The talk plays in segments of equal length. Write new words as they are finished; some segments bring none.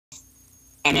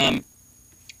and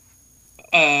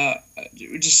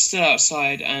we just sit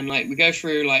outside, and like we go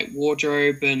through like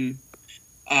wardrobe, and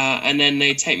then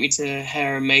they take me to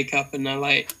hair and makeup, and they're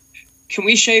like, "Can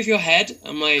we shave your head?"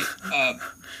 I'm like,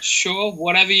 "Sure,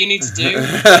 whatever you need to do."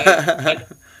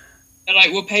 They're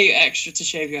like, "We'll pay you extra to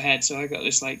shave your head." So I got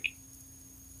this like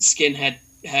skinhead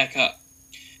haircut.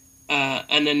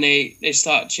 And then they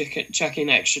start chucking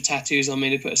extra tattoos on me.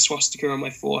 They put a swastika on my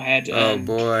forehead. Oh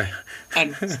boy!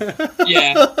 And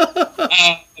yeah,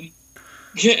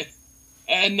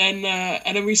 and then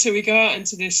we go out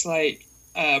into this like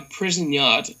prison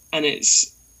yard, and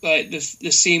it's like the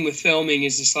scene we're filming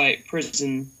is this like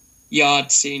prison yard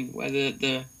scene where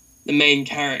the main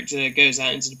character goes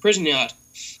out into the prison yard,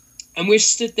 and we're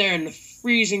stood there in the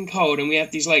freezing cold, and we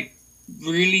have these like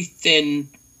really thin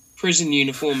prison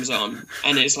uniforms on,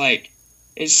 and it's like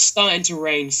it's starting to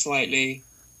rain slightly,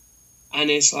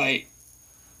 and it's like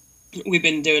we've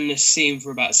been doing this scene for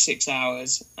about 6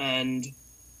 hours, and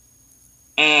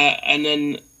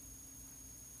then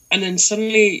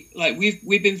suddenly like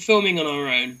we've been filming on our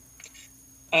own,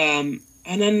 and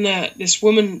then this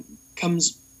woman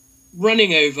comes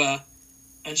running over,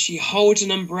 and she holds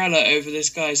an umbrella over this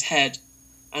guy's head,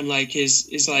 and like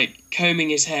is like combing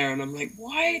his hair, and I'm like,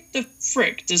 why the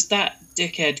frick does that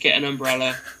dickhead get an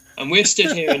umbrella? And we're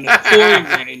stood here in the pouring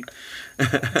rain.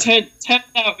 Turned out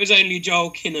it was only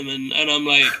Joel Kinnaman, and I'm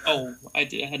like, oh, I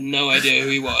had no idea who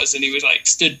he was, and he was like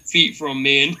stood feet from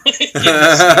me, and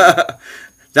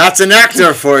that's an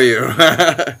actor for you.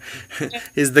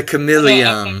 He's the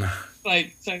chameleon.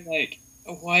 Why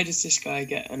does this guy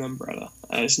get an umbrella?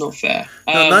 It's not fair.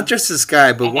 No, not just this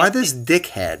guy, but why this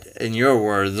dickhead, in your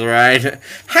words, right?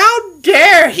 How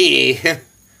dare he? Yeah,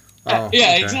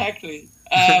 okay. Exactly.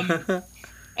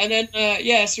 And then,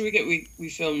 so we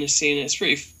film this scene. It's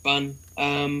pretty fun.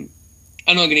 I'm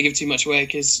not going to give too much away,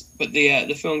 but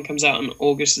the film comes out on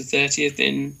August the 30th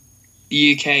in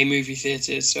the UK movie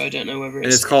theatres, so I don't know whether it's...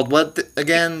 And it's called what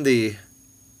again? The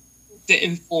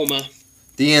Informer.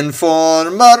 The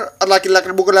Informer. That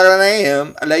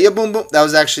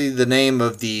was actually the name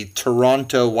of the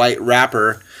Toronto white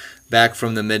rapper back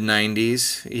from the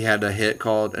mid-90s. He had a hit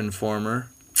called Informer.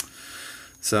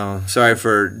 So, sorry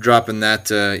for dropping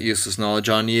that useless knowledge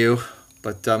on you.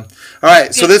 But, all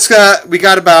right, so this we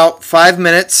got about 5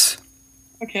 minutes.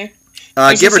 Okay.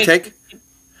 Give or take.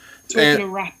 Talking to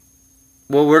rap.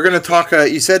 Well, we're going to talk,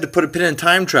 you said to put a pin in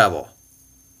time travel.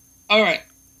 All right,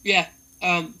 yeah.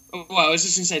 Well, I was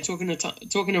just going to say,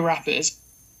 talking to rappers,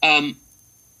 when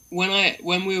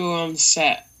we were on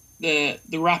set, the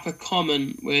rapper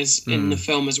Common was in the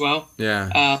film as well.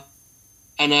 Yeah.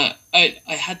 And I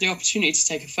had the opportunity to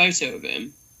take a photo of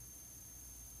him,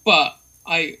 but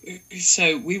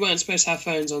so we weren't supposed to have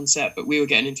phones on set, but we were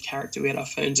getting into character. We had our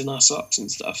phones in our socks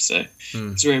and stuff, so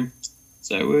we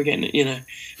were getting it,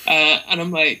 and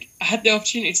I'm like, I had the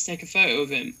opportunity to take a photo of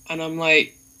him, and I'm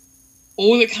like,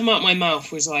 all that came out my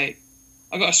mouth was like,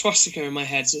 I got a swastika in my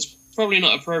head, so it's probably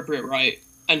not appropriate, right?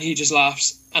 And he just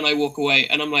laughs, and I walk away,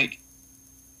 and I'm like,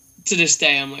 to this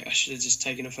day, I'm like, I should have just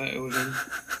taken a photo with him.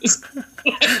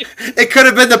 It could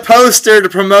have been the poster to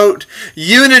promote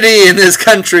unity in this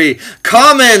country.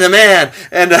 Common, a man,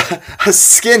 and a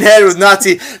skinhead with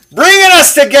Nazi, bringing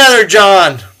us together,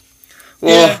 John.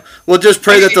 Well, we'll just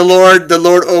pray that the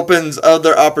Lord opens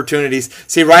other opportunities.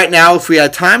 See, right now, if we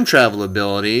had time travel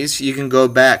abilities, you can go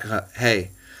back. Hey,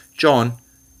 John,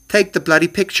 take the bloody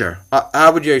picture.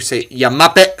 How would you say, you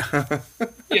muppet?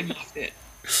 You muppet.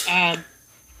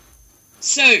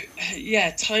 So,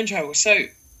 yeah, time travel. So,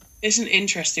 it's an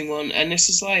interesting one, and this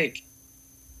is like,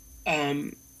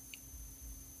 to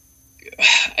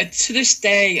this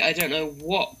day, I don't know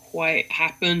what quite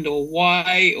happened or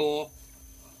why,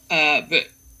 but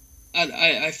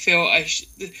I feel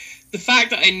the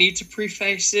fact that I need to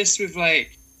preface this with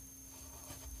like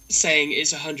saying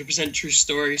it's 100% true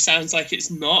story sounds like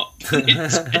it's not.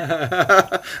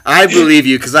 I believe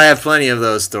you, because I have plenty of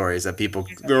those stories that people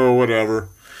go, whatever.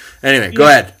 Anyway, go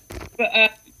ahead.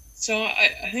 But so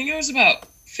I think I was about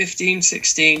 15,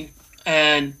 16,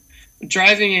 and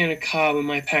driving in a car with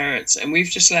my parents, and we've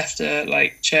just left a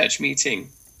like church meeting.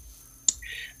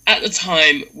 At the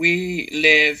time, we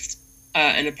lived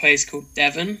in a place called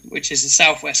Devon, which is the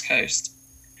southwest coast.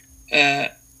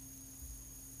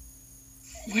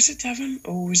 Was it Devon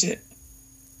or was it?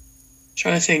 I'm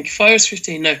trying to think. If I was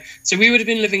 15, no. So we would have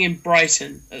been living in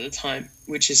Brighton at the time,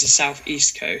 which is the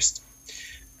southeast coast.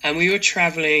 And we were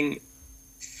traveling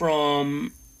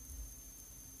from,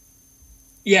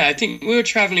 I think we were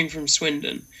traveling from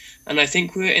Swindon, and I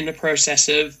think we were in the process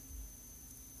of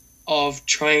of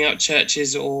trying out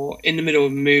churches or in the middle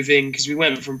of moving, because we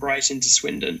went from Brighton to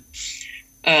Swindon.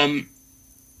 And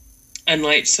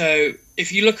like, so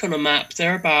if you look on a map,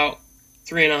 they're about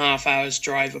 3.5 hours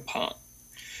drive apart.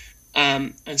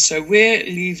 And so we're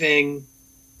leaving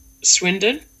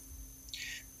Swindon,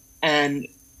 and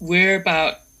we're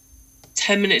about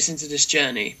 10 minutes into this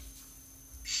journey.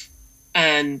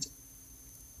 And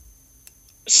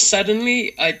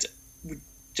suddenly, we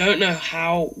don't know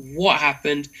what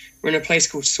happened. We're in a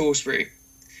place called Salisbury,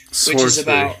 which is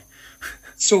about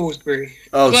Salisbury.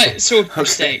 Oh, like Salisbury okay.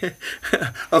 State.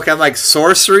 Okay, I'm like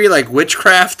sorcery, like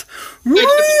witchcraft. Woo!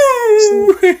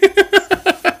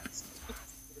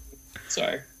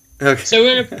 Sorry. Okay. So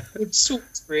we're in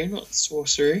Salisbury, not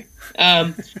sorcery.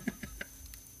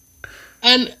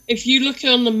 And if you look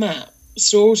on the map,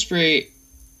 Salisbury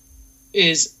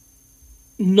is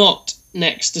not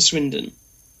next to Swindon.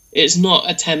 It's not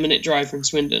a 10-minute drive from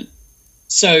Swindon.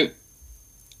 So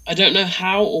I don't know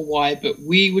how or why, but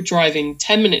we were driving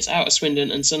 10 minutes out of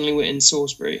Swindon and suddenly we're in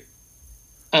Salisbury.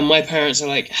 And my parents are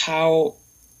like, how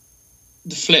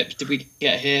the flip did we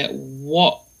get here?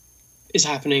 What is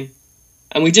happening?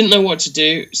 And we didn't know what to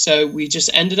do. So we just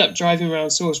ended up driving around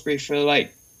Salisbury for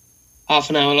like half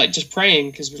an hour, like just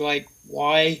praying, because we're like,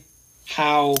 why,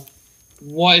 how,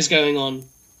 what is going on?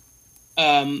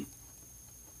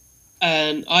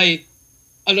 And I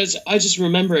just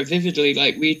remember it vividly.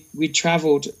 Like we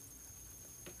traveled.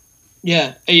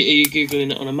 Yeah, are you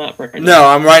googling it on a map right now? No,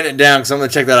 I'm writing it down because I'm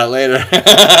gonna check that out later.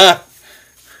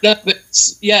 No, but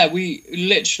yeah, we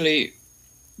literally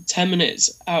 10 minutes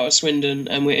out of Swindon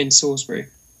and we're in Salisbury,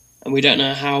 and we don't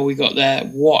know how we got there,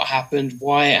 what happened,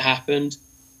 why it happened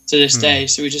to this day.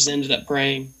 So we just ended up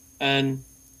praying, and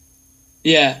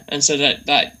yeah, and so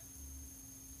that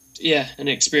yeah, an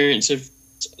experience of,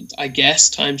 I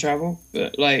guess, time travel,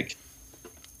 but like,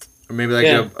 or maybe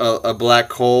like a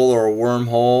black hole or a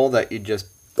wormhole that you just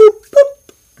boop,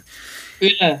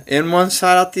 boop, in one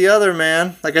side out the other,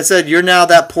 man. Like I said, you're now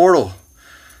that portal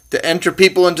to enter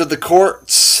people into the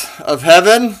courts of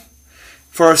heaven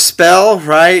for a spell,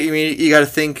 right? I mean, you got to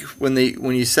think when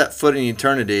you set foot in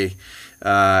eternity,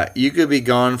 you could be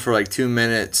gone for like 2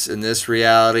 minutes in this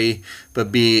reality,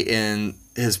 but be in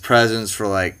His presence for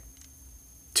like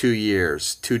 2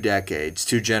 years, 2 decades,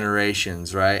 2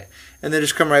 generations, right? And then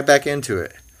just come right back into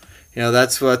it. You know,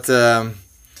 that's what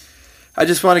I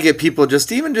just want to get people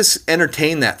just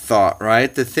entertain that thought,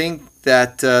 right? To think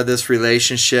that this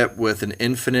relationship with an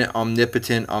infinite,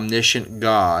 omnipotent, omniscient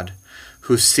God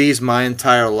who sees my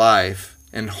entire life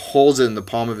and holds it in the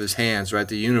palm of His hands, right?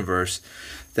 The universe,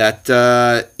 that,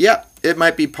 it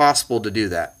might be possible to do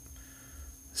that.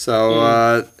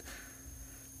 So,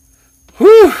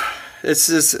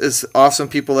 it's awesome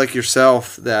people like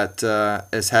yourself that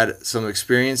has had some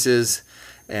experiences,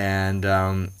 and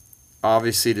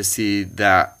obviously to see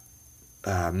that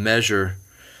measure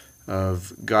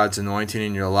of God's anointing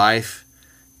in your life.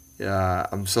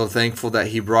 I'm so thankful that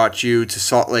He brought you to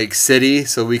Salt Lake City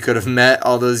so we could have met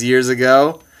all those years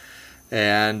ago.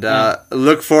 And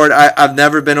look forward. I've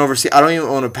never been overseas. I don't even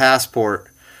own a passport.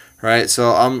 Right,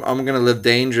 so I'm gonna live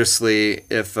dangerously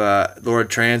if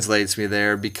Lord translates me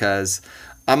there, because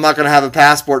I'm not gonna have a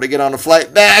passport to get on a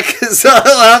flight back. So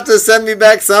He'll have to send me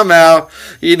back somehow.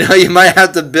 You know, you might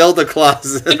have to build a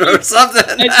closet or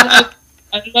something.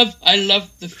 I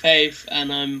love the faith,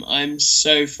 and I'm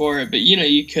so for it. But you know,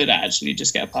 you could actually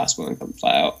just get a passport and come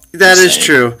fly out. That is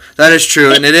true. That is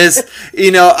true, and it is.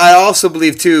 You know, I also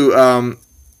believe too. Well,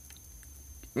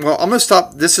 I'm gonna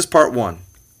stop. This is part 1.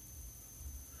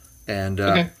 And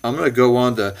okay. I'm going to go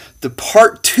on to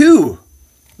part 2,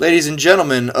 ladies and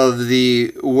gentlemen, of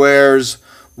the Where's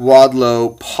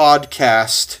Wadlow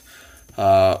podcast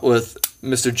with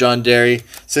Mr. John Derry.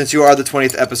 Since you are the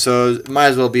 20th episode, it might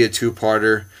as well be a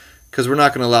 2-parter, because we're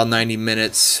not going to allow 90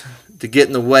 minutes to get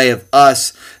in the way of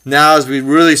us now as we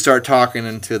really start talking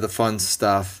into the fun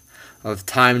stuff of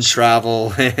time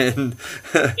travel and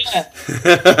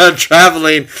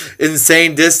traveling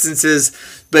insane distances.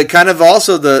 But kind of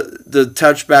also the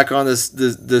touch back on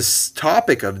this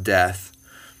topic of death,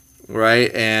 right?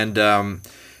 And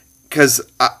because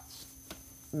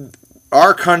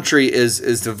our country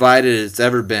is divided as it's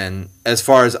ever been, as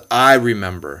far as I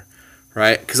remember,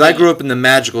 right? Because I grew up in the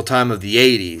magical time of the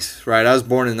 80s, right? I was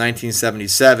born in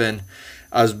 1977.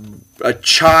 I was a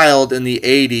child in the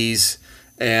 80s,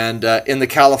 and in the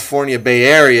California Bay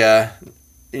Area,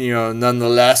 you know,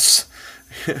 nonetheless.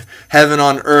 Heaven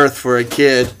on earth for a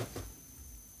kid.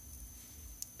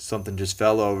 Something just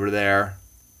fell over there.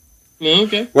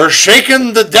 Okay. We're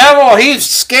shaking the devil. He's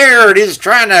scared. He's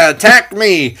trying to attack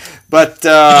me. But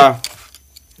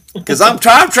Because I'm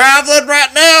time traveling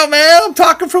right now, man. I'm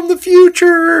talking from the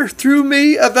future. Through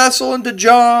me, a vessel into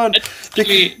John.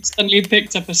 Suddenly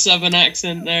picked up a Southern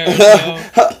accent there as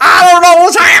well. I don't know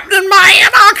what's happening,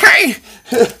 man. Okay.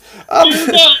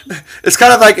 It's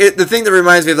kind of like the thing that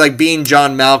reminds me of like being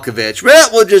John Malkovich. Well,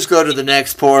 we'll just go to the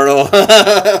next portal.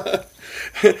 And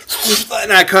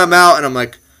I come out and I'm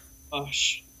like,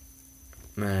 gosh.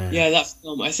 Man. Yeah, that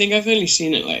film. I think I've only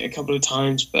seen it like a couple of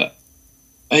times, but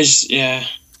yeah.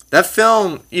 That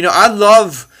film,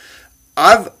 there's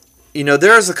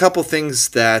a couple things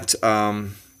that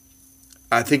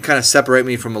I think kind of separate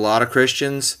me from a lot of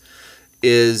Christians.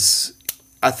 Is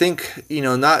I think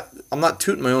I'm not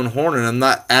tooting my own horn and I'm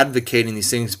not advocating these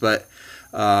things, but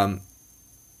I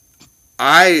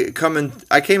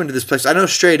came into this place. I know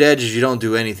straight edge is you don't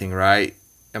do anything, right?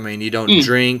 I mean, you don't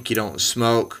drink, you don't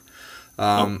smoke.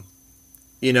 I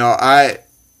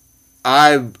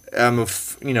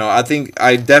think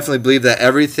I definitely believe that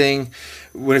everything,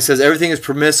 when it says everything is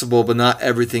permissible, but not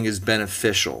everything is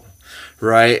beneficial,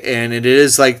 right? And it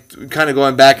is like kind of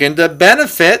going back into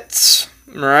benefits,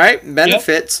 right?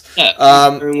 Benefits. Yep.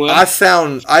 I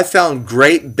found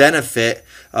great benefit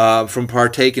from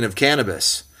partaking of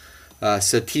cannabis,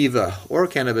 sativa or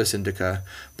cannabis indica,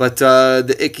 but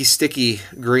the icky sticky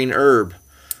green herb,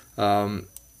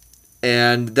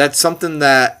 and that's something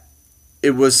that.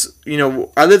 It was,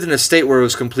 I lived in a state where it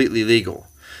was completely legal.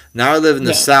 Now I live in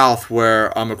the South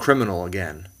where I'm a criminal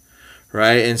again,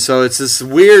 right? And so it's this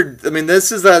weird,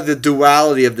 this is the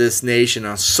duality of this nation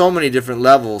on so many different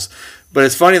levels. But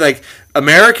it's funny, like,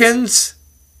 Americans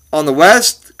on the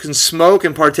West can smoke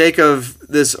and partake of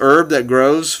this herb that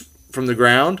grows from the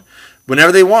ground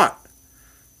whenever they want.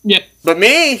 Yeah. But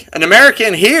me, an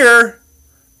American here...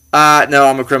 no,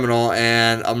 I'm a criminal,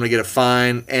 and I'm going to get a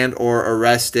fine and or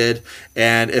arrested.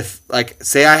 And if, like,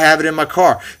 say I have it in my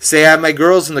car. Say I have my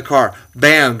girls in the car.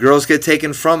 Bam, girls get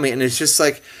taken from me. And it's just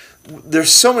like,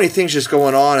 there's so many things just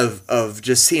going on of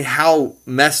just seeing how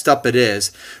messed up it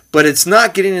is. But it's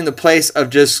not getting in the place of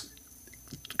just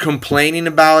complaining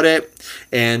about it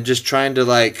and just trying to,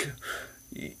 like,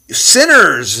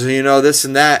 sinners, this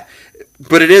and that.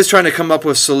 But it is trying to come up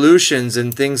with solutions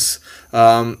and things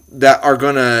that are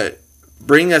going to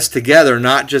bring us together,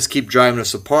 not just keep driving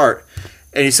us apart.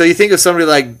 And so you think of somebody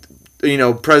like,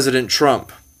 President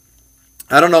Trump.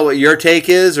 I don't know what your take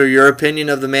is or your opinion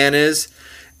of the man is.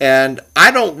 And I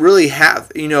don't really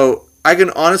have, I can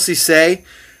honestly say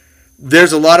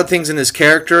there's a lot of things in his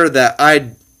character that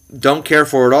I don't care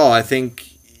for at all. I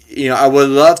think, I would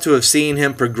love to have seen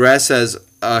him progress as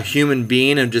a human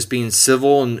being and just being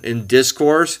civil in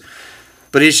discourse.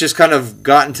 But he's just kind of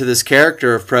gotten to this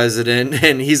character of president,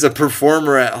 and he's a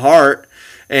performer at heart.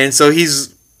 And so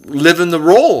he's living the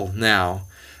role now.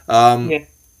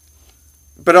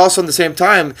 But also at the same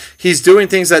time, he's doing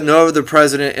things that no other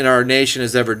president in our nation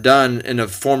has ever done in a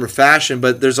form or fashion.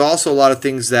 But there's also a lot of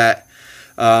things that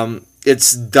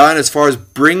it's done as far as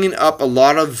bringing up a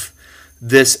lot of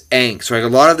this angst, right? A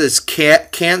lot of this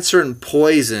cancer and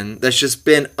poison that's just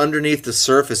been underneath the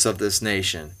surface of this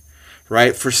nation,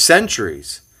 right? For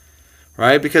centuries,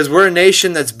 right? Because we're a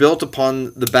nation that's built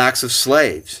upon the backs of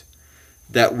slaves.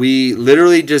 That we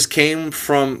literally just came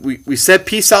from, we said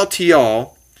peace out to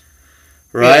y'all,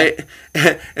 right?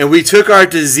 Yeah. And we took our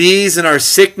disease and our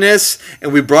sickness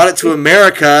and we brought it to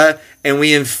America and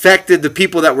we infected the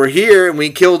people that were here and we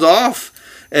killed off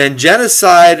and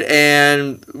genocide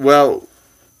and, well,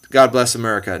 God bless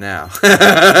America now.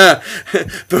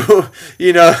 But,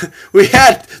 we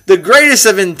had the greatest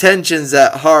of intentions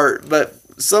at heart, but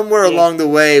somewhere along the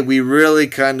way, we really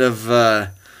kind of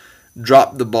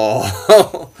dropped the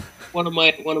ball. One of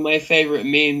my favorite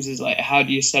memes is like, how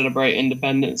do you celebrate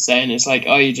Independence Day? And it's like,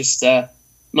 oh, you just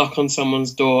knock on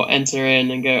someone's door, enter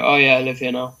in, and go, oh yeah, I live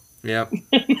here now. Yep.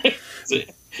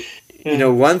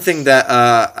 One thing that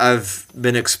I've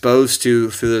been exposed to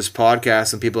through this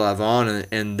podcast and people I have on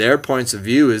and their points of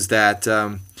view is that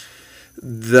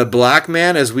the black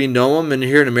man, as we know him, and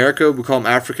here in America, we call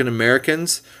them African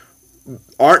Americans,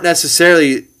 aren't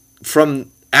necessarily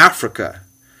from Africa.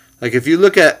 Like if you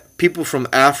look at people from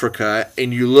Africa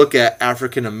and you look at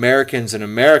African Americans in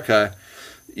America,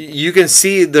 you can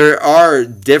see there are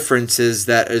differences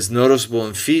that is noticeable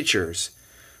in features.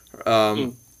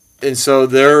 And so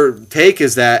their take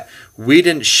is that we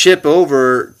didn't ship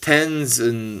over tens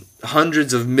and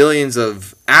hundreds of millions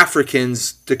of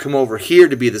Africans to come over here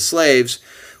to be the slaves.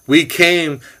 We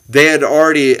came, they had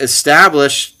already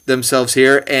established themselves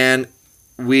here, and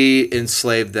we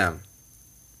enslaved them.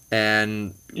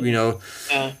 And,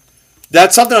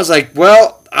 that's something I was like,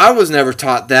 well, I was never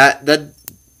taught that.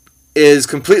 is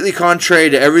completely contrary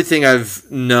to everything I've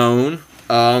known.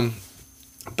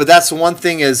 But that's the one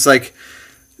thing is like,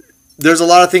 there's a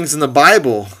lot of things in the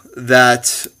Bible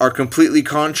that are completely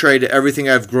contrary to everything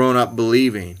I've grown up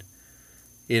believing.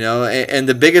 You know, and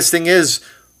the biggest thing is,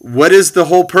 what is the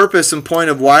whole purpose and point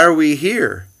of why are we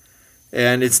here?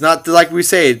 And it's not like we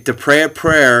say to pray a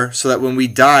prayer so that when we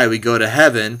die we go to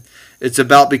heaven. It's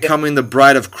about becoming the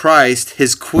bride of Christ,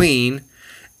 his queen,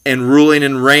 and ruling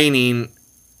and reigning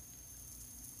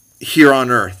here on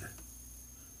earth.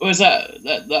 Was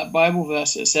that Bible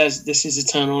verse that says this is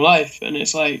eternal life, and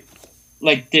it's like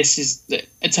this is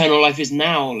eternal life is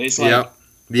now. It's like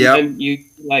you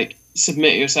like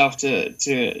submit yourself to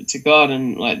God,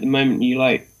 and like the moment you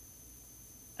like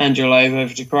hand your life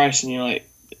over to Christ, and you're like,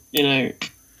 you know,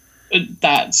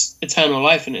 that's eternal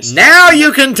life, and it's now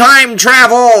you can time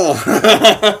travel.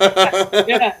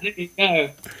 Yeah, there you go.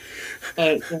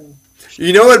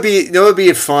 You know what would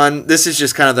be fun? This is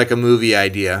just kind of like a movie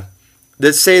idea.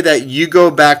 Let's say that you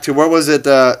go back to, what was it,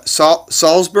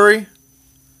 Salisbury?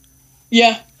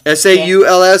 Yeah.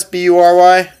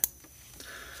 Saulsbury.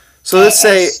 So let's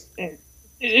say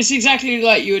it's exactly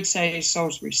like you would say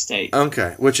Salisbury steak.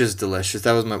 Okay, which is delicious.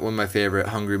 That was one of my favorite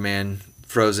Hungry Man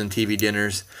frozen TV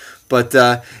dinners. But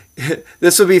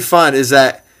this will be fun, is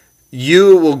that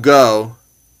you will go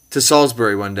to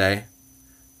Salisbury one day,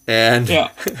 and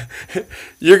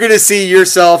you're going to see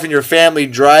yourself and your family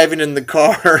driving in the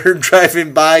car,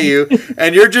 driving by you,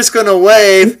 and you're just going to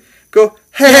wave, go,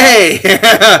 hey,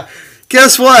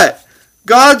 guess what?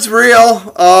 God's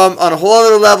real on a whole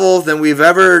other level than we've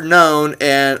ever known,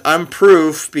 and I'm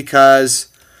proof because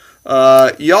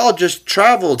y'all just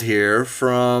traveled here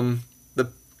from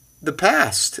the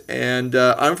past, and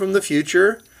I'm from the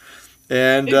future.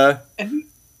 And have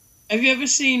you ever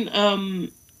seen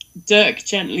Dirk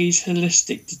Gently's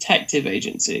Holistic Detective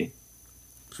Agency?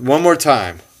 One more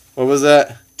time. What was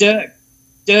that? Dirk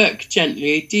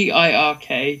Gently,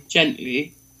 Dirk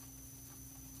Gently,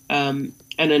 and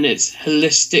then it's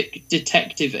Holistic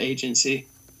Detective Agency.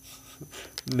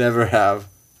 Never have.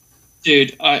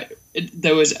 Dude,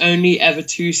 there was only ever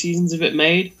 2 seasons of it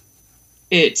made.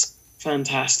 It's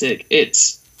fantastic.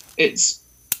 It's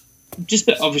just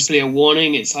obviously a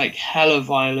warning. It's like hella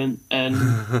violent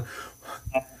and.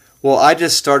 Well, I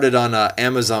just started on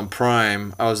Amazon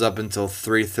Prime. I was up until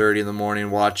 3:30 in the morning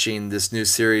watching this new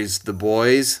series, The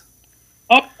Boys.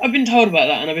 Oh, I've been told about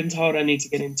that, and I've been told I need to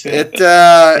get into it.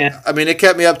 I mean, it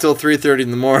kept me up till 3:30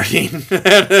 in the morning.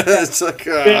 It's like,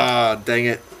 dang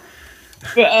it.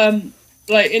 But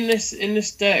like in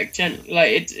this Dirk Gently,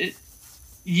 like it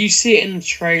you see it in the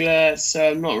trailer,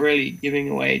 so I'm not really giving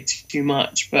away too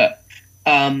much. But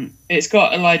it's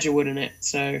got Elijah Wood in it,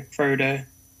 so Frodo.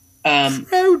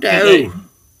 Frodo.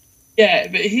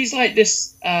 But he's like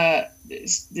this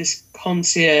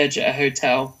concierge at a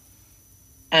hotel,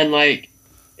 and like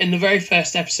in the very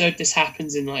first episode, this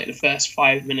happens in like the first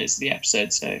 5 minutes of the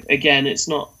episode. So again, it's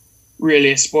not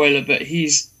really a spoiler, but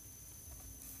he's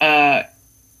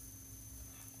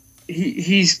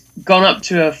gone up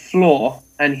to a floor,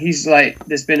 and he's like,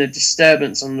 there's been a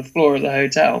disturbance on the floor of the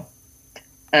hotel,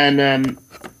 and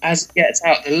as he gets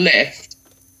out the lift,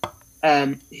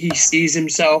 he sees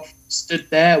himself stood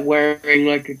there wearing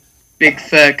like a big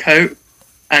fur coat,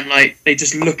 and like they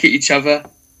just look at each other,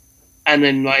 and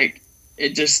then like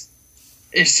it's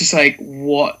just like,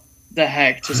 what the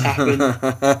heck just happened?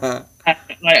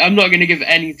 Like, I'm not gonna give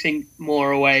anything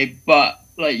more away, but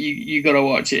like you gotta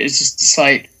watch it. It's just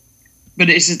like, but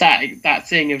it's just that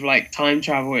thing of like time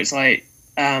travel. It's like,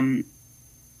 and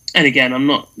again, I'm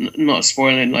not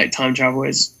spoiling. Like, time travel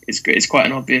is quite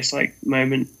an obvious like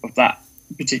moment of that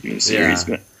particular series.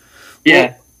 But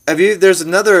yeah, well, there's a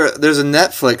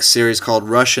Netflix series called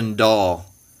Russian Doll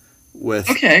with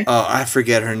I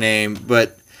forget her name,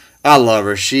 but I love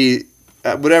her. She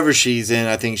whatever she's in,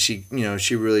 I think she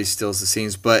really steals the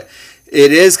scenes. But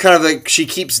it is kind of like she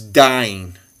keeps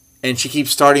dying, and she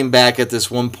keeps starting back at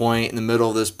this one point in the middle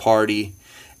of this party,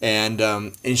 and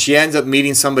she ends up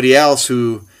meeting somebody else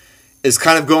who is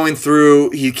kind of going through.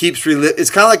 He keeps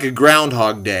it's kind of like a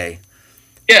Groundhog Day,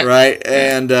 right?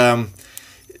 And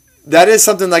that is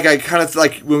something like I kind of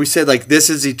like when we said like this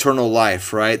is eternal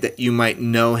life, right? That you might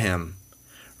know Him,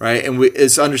 right? And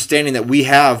it's understanding that we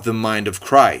have the mind of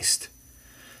Christ.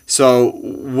 So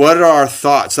what are our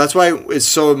thoughts? That's why it's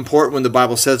so important when the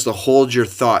Bible says to hold your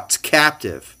thoughts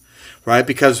captive, right?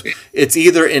 Because it's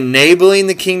either enabling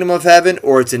the kingdom of heaven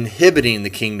or it's inhibiting the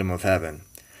kingdom of heaven,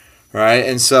 right?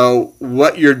 And so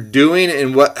what you're doing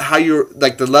and how you're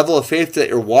like the level of faith that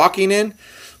you're walking in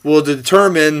will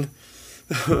determine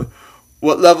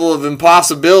what level of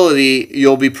impossibility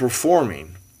you'll be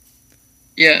performing.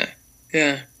 Yeah.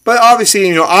 Yeah. But obviously,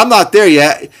 you know, I'm not there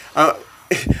yet.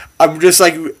 I'm just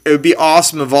like, it would be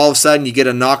awesome if all of a sudden you get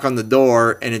a knock on the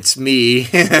door and it's me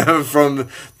from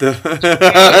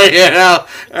the, you know,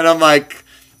 and I'm like,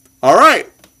 all right,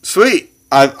 sweet.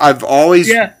 I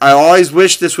always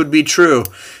wish this would be true,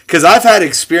 because I've had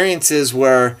experiences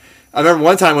where I remember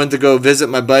one time I went to go visit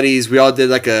my buddies. We all did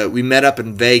we met up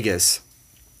in Vegas,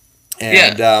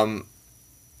 and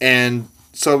and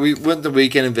so we went the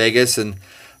weekend in Vegas, and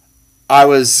we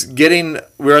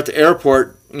were at the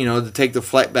airport, you know, to take the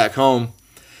flight back home,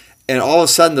 and all of a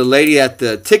sudden the lady at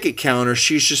the ticket counter,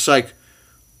 she's just like,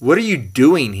 "What are you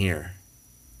doing here?"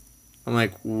 I'm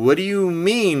like, "What do you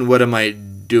mean, what am I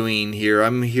doing here?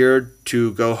 I'm here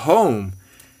to go home."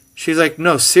 She's like,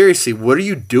 "No, seriously, what are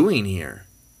you doing here?"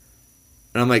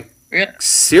 And I'm like,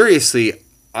 "Seriously,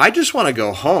 I just want to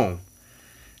go home."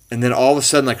 And then all of a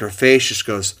sudden, like, her face just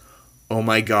goes, "Oh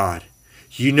my God.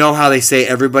 You know how they say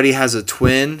everybody has a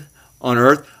twin on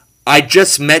Earth? I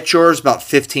just met yours about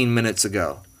 15 minutes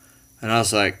ago." And I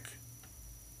was like,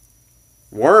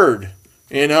 "Word."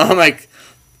 You know, I'm like,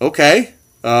 "Okay."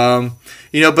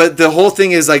 You know, but the whole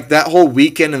thing is, like, that whole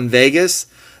weekend in Vegas,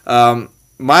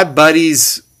 my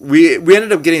buddies, we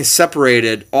ended up getting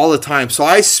separated all the time. So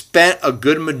I spent a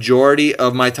good majority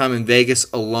of my time in Vegas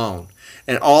alone.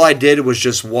 And all I did was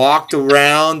just walked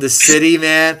around the city,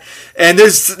 man. And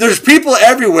there's people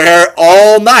everywhere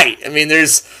all night. I mean,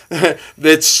 it's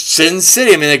Sin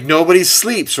City. I mean, like, nobody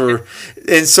sleeps.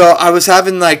 And so I was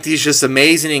having, like, these just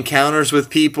amazing encounters with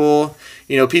people.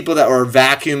 You know, people that were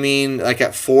vacuuming, like,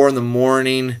 at 4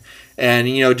 a.m. and,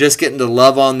 you know, just getting to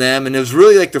love on them. And it was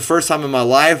really, like, the first time in my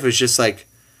life, it was just like,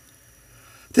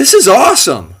 this is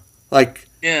awesome. Like,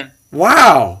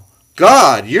 wow.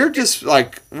 God, you're just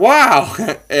like, wow.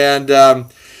 And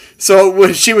so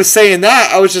when she was saying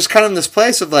that, I was just kind of in this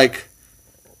place of like,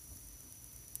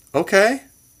 okay,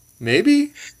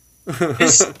 maybe.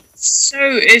 It's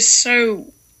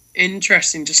so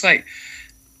interesting. Just like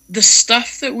the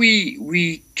stuff that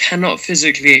we cannot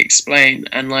physically explain,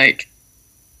 and like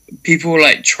people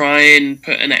like try and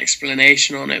put an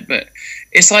explanation on it, but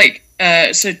it's like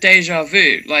so deja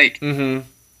vu. Like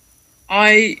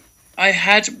I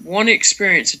had one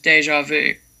experience of deja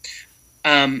vu,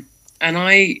 and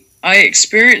I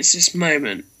experienced this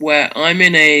moment where I'm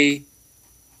in a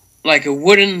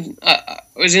wooden. I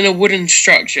was in a wooden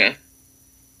structure,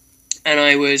 and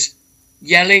I was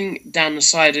yelling down the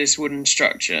side of this wooden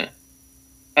structure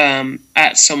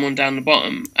at someone down the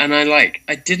bottom, and I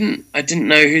didn't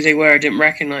know who they were. I didn't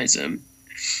recognize them,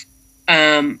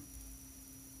 and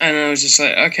I was just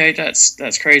like, okay,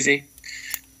 that's crazy.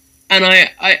 And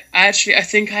I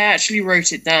think I actually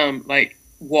wrote it down, like,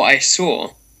 what I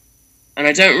saw, and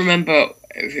I don't remember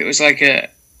if it was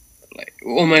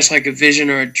almost like a vision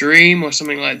or a dream or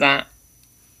something like that.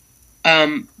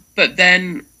 But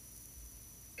then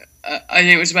I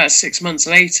think it was about 6 months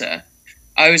later,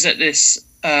 I was at this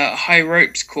high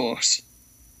ropes course,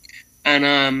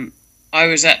 and I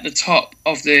was at the top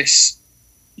of this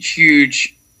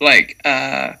huge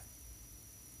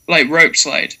rope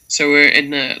slide. So we're in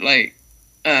the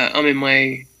I'm in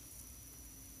my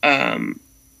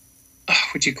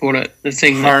what do you call it? The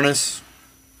thing Harness.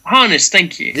 Harness.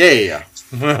 Thank you. Yeah.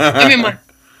 I'm in my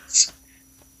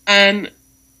and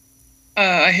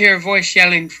I hear a voice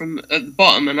yelling from at the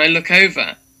bottom, and I look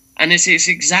over, and it's this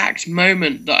exact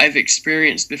moment that I've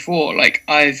experienced before. Like,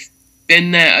 I've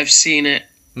been there, I've seen it,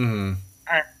 and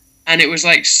it was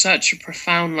like such a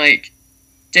profound like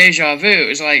deja vu. It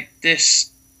was like this.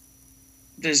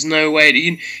 There's no way that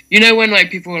you know when like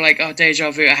people are like, oh,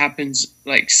 deja vu, it happens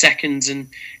like seconds, and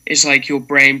it's like your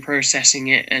brain processing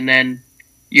it, and then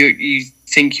you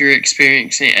think you're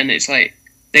experiencing it, and it's like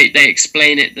they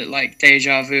explain it that like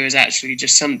deja vu is actually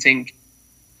just something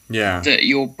that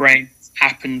your brain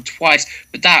happened twice,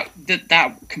 but that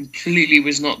completely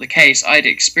was not the case. I'd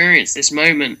experienced this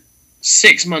moment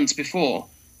 6 months before,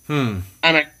 and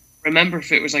I remember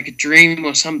if it was like a dream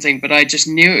or something, but I just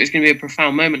knew it was going to be a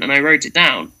profound moment, and I wrote it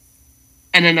down,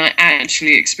 and then I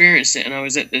actually experienced it, and I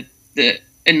was at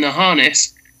in the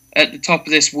harness at the top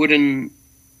of this wooden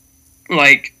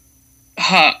like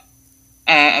hut,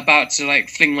 about to like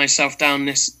fling myself down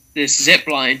this zip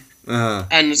line,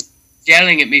 and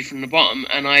yelling at me from the bottom,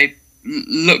 and I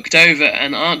looked over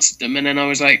and answered them, and then I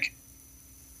was like,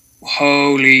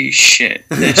 holy shit,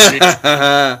 this is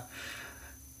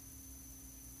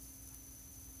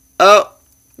oh,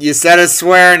 you said a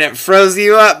swear and it froze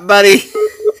you up, buddy.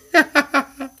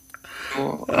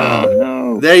 oh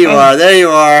no. There you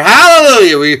are.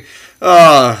 Hallelujah.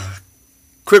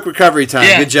 Quick recovery time.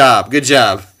 Yeah. Good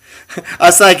job. I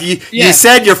was like, you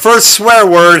said your first swear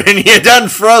word and you done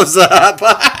froze up.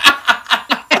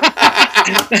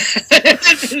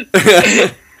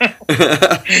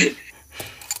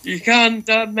 You can't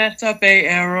mess up,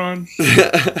 Aaron.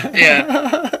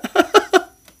 Yeah.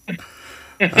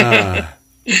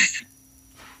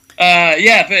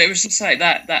 Yeah, but it was just like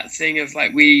that thing of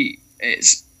like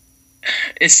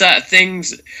it's that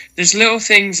things, there's little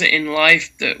things in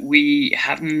life that we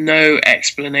have no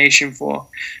explanation for,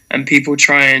 and people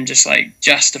try and just like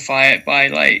justify it by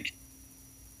like,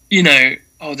 you know,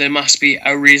 oh, there must be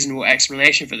a reasonable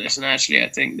explanation for this, and actually I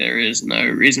think there is no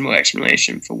reasonable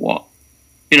explanation for what,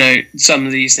 you know, some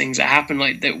of these things that happen,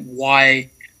 like that,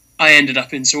 why I ended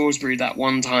up in Salisbury that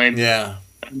one time. Yeah.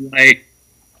 And like,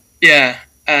 yeah,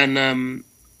 and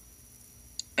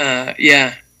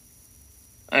yeah.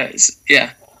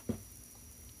 Yeah.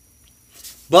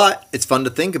 But it's fun to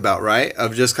think about, right?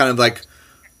 Of just kind of like,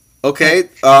 okay,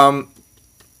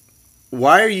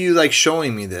 why are you like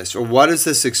showing me this? Or what is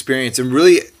this experience? And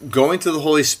really going to the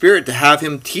Holy Spirit to have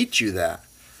him teach you that.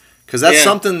 Because that's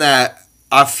something that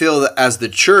I feel that as the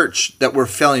church that we're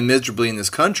failing miserably in this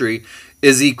country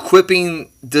is equipping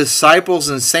disciples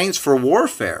and saints for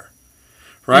warfare.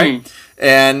 Right?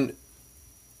 And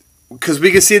because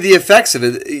we can see the effects of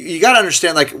it. You got to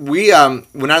understand, like, we,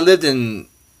 when I lived in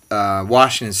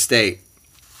Washington State,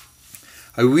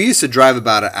 we used to drive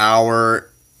about an hour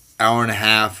and a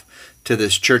half to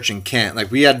this church in Kent.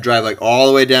 Like, we had to drive, like, all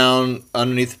the way down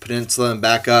underneath the peninsula and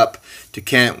back up to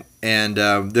Kent. And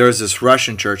there was this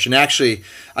Russian church. And actually,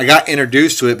 I got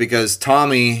introduced to it because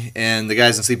Tommy and the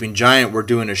guys in Sleeping Giant were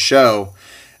doing a show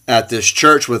at this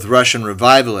church with Russian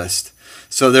revivalists.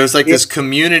 So there's like this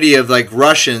community of like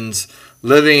Russians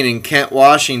living in Kent,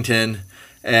 Washington,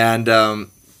 and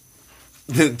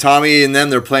Tommy and them,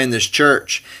 they're playing this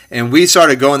church. And we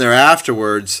started going there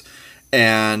afterwards,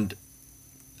 and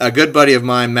a good buddy of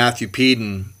mine, Matthew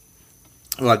Peden,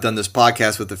 who I've done this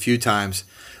podcast with a few times,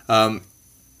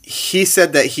 he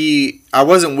said that I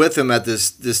wasn't with him at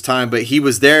this time, but he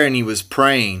was there and he was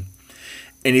praying.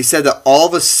 And he said that all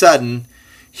of a sudden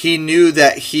he knew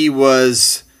that he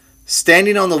was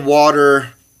standing on the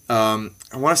water, I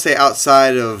want to say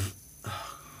outside of,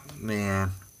 where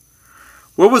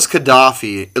was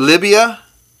Gaddafi? Libya?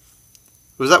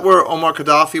 Was that where Omar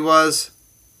Gaddafi was?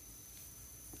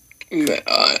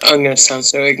 I'm going to sound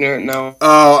so ignorant now.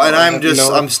 Oh, and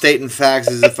I'm stating facts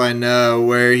as if I know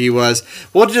where he was.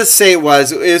 We'll just say it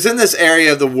was in this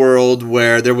area of the world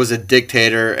where there was a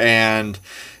dictator and,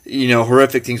 you know,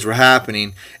 horrific things were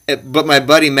happening. But my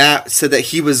buddy Matt said that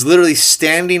he was literally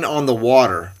standing on the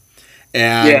water,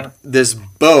 and this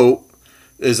boat,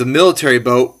 is a military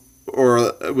boat,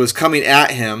 or was coming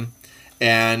at him,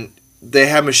 and they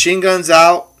had machine guns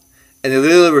out, and they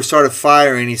literally were started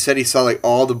firing. He said he saw like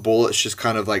all the bullets just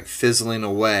kind of like fizzling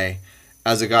away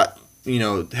as it got, you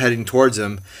know, heading towards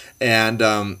him, and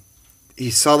he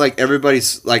saw like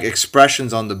everybody's like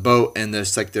expressions on the boat, and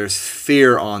there's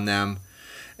fear on them.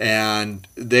 And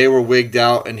they were wigged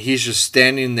out, and he's just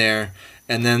standing there.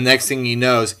 And then next thing he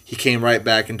knows, he came right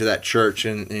back into that church,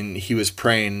 and he was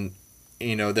praying,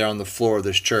 you know, there on the floor of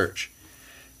this church.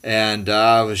 And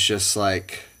I was just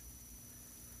like,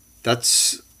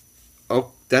 that's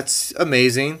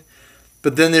amazing.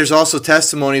 But then there's also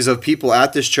testimonies of people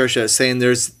at this church that are saying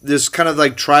there's this kind of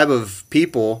like tribe of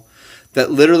people that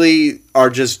literally are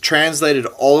just translated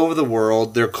all over the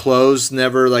world. Their clothes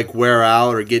never like wear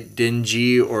out or get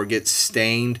dingy or get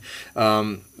stained.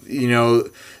 You know,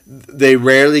 they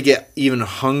rarely get even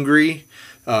hungry.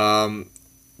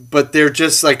 But they're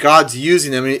just like God's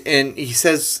using them. And he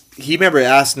says, he remember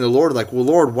asking the Lord, like, well,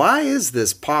 Lord, why is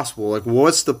this possible? Like,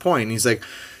 what's the point? And he's like,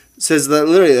 says that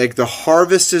literally, like, the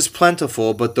harvest is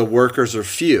plentiful, but the workers are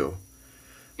few.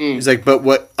 He's like, but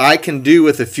what I can do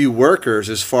with a few workers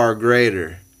is far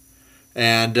greater.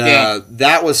 And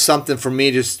that was something for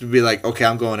me just to be like, okay,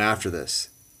 I'm going after this.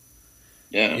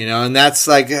 Yeah. You know, and that's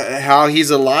like how he's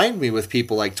aligned me with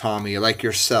people like Tommy, like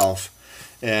yourself.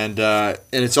 And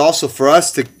it's also for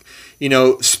us to, you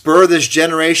know, spur this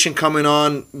generation coming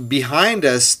on behind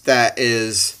us that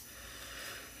is,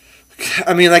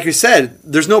 I mean, like you said,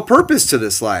 there's no purpose to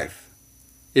this life.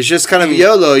 It's just kind of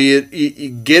YOLO. You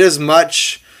get as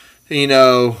much, you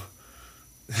know,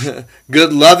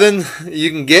 good loving you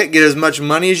can get as much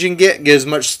money as you can get as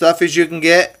much stuff as you can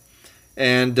get,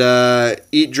 and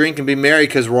eat, drink, and be merry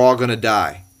because we're all going to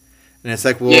die. And it's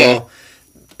like, well,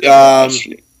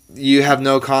 you have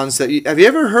no concept. Have you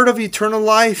ever heard of eternal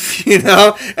life? You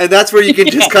know, and that's where you can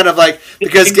just kind of like,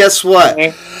 because guess what?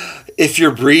 if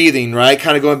you're breathing, right,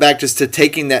 kind of going back just to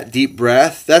taking that deep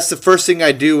breath, that's the first thing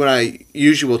I do when I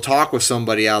usually will talk with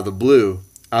somebody out of the blue.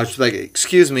 I was just like,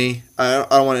 excuse me, I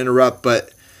don't want to interrupt,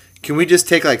 but can we just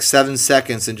take like 7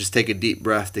 seconds and just take a deep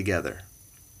breath together?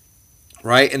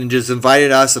 Right? And it just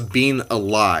invited us of being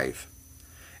alive.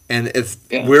 And if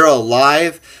we're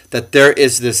alive, that there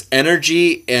is this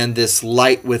energy and this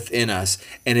light within us.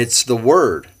 And it's the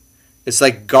word. It's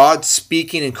like God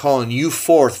speaking and calling you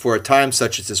forth for a time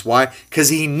such as this. Why? Because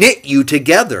he knit you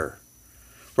together.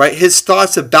 Right? His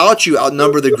thoughts about you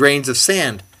outnumber the grains of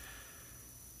sand.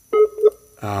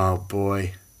 Oh,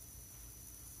 boy.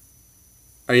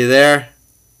 Are you there?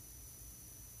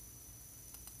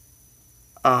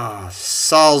 Ah,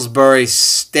 Salisbury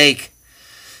steak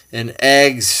and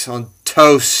eggs on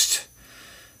toast.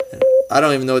 I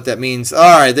don't even know what that means.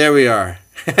 All right, there we are.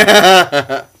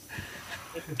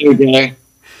 Okay.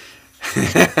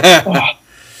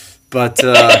 But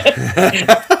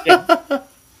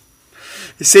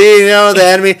see, you know, the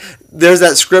enemy. There's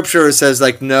that scripture that says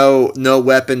like, no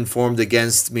weapon formed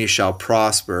against me shall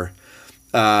prosper.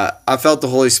 I felt the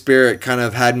Holy Spirit kind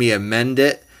of had me amend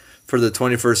it for the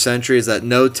 21st century, is that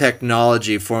no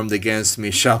technology formed against me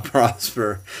shall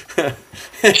prosper.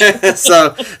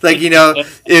 So, like, you know,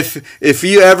 if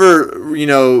you ever, you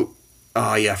know,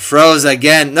 oh yeah, froze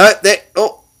again. No,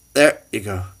 there you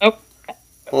go. Oh.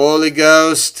 Holy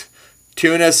Ghost,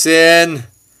 tune us in.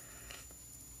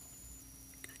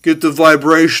 Get the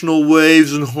vibrational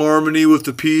waves in harmony with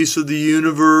the peace of the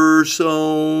universe.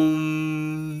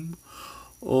 Oh,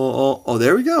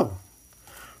 there we go.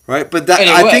 Right, but that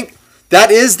I think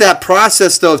that is that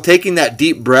process though of taking that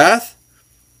deep breath.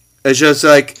 It's just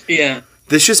like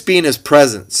this just being his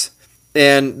presence.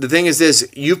 And the thing is this,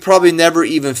 you've probably never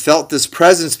even felt this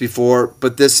presence before,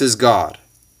 but this is God.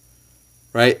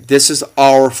 Right? This is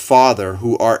our Father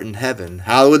who art in heaven.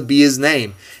 Hallowed be his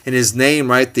name. And his name,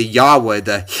 right, the Yahweh,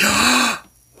 the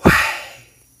Yahweh.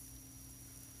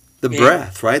 The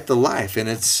breath, right? The life. And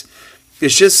it's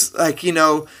just like, you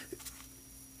know,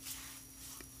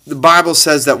 the Bible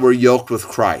says that we're yoked with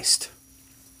Christ.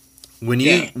 When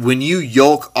you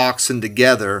yoke oxen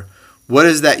together, what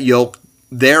is that yoke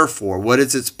there for? What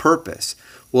is its purpose?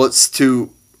 Well, it's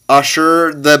to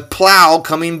usher the plow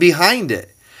coming behind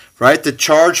it, right? To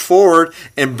charge forward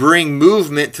and bring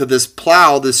movement to this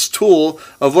plow, this tool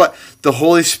of what? The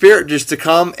Holy Spirit, just to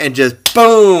come and just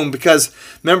boom. Because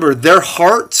remember, our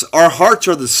hearts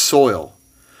are the soil,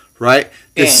 right?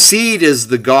 The seed is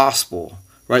the gospel.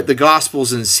 Right? The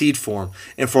gospel's in seed form.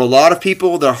 And for a lot of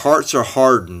people, their hearts are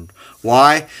hardened.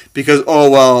 Why? Because, oh,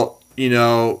 well, you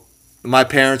know, my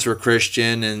parents were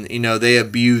Christian and, you know, they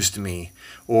abused me.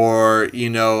 Or, you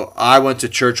know, I went to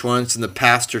church once and the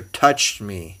pastor touched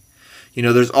me. You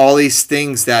know, there's all these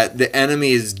things that the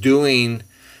enemy is doing,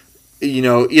 you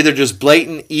know, either just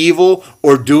blatant evil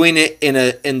or doing it in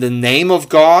the name of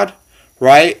God,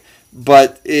 right?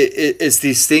 But it's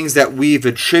these things that we've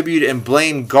attributed and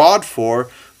blamed God for,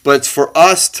 but it's for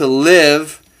us to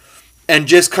live and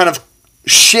just kind of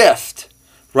shift,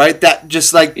 right? That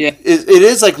just like, it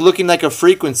is like looking like a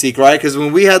frequency, right? Because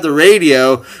when we had the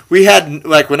radio, we had,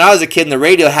 like when I was a kid, and the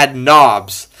radio had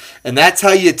knobs. And that's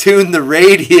how you tune the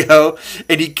radio,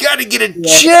 and you got to get it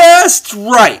just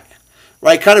right.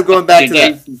 Right? Kind of going back to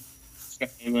that.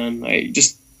 Man, like,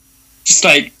 just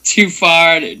like too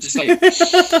far, and it just like, and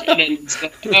then it's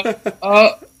like,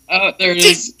 oh, there it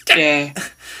is. Yeah.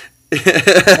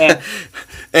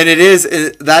 And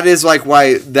that is like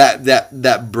why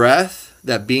that breath,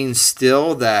 that being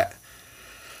still, that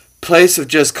place of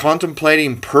just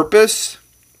contemplating purpose,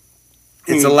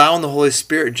 it's allowing the Holy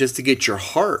Spirit just to get your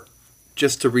heart,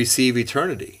 just to receive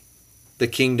eternity, the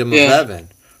kingdom of heaven,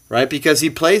 right? Because he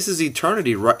places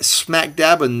eternity right smack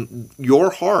dab in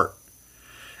your heart.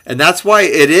 And that's why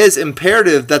it is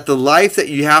imperative that the life that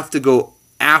you have to go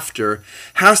after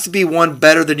has to be one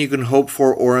better than you can hope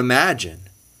for or imagine.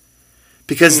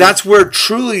 Because that's where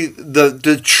truly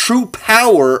the true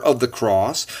power of the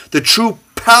cross, the true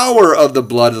power of the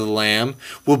blood of the Lamb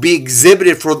will be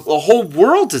exhibited for the whole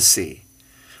world to see.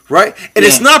 Right? And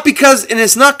it's not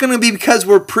going to be because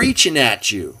we're preaching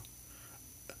at you.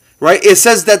 Right? It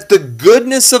says that the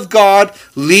goodness of God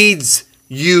leads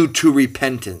you to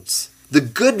repentance. The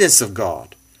goodness of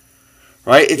God.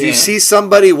 Right? If you see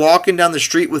somebody walking down the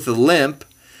street with a limp,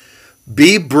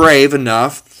 be brave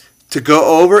enough to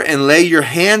go over and lay your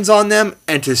hands on them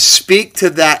and to speak to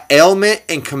that ailment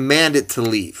and command it to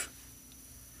leave.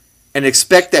 And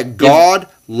expect that God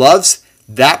loves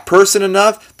that person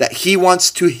enough that he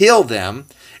wants to heal them,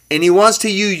 and he wants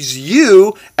to use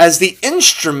you as the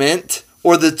instrument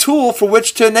or the tool for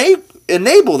which to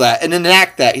enable that and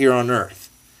enact that here on earth.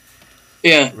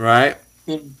 Yeah. Right?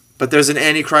 Yeah. But there's an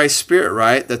antichrist spirit,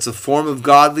 right? That's a form of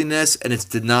godliness, and it's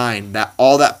denying that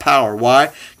all that power.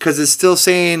 Why? Because it's still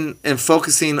saying and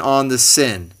focusing on the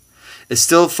sin. It's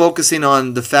still focusing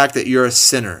on the fact that you're a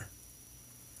sinner.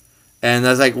 And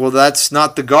that's like, well, that's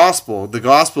not the gospel. The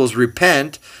gospel is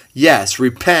repent. Yes,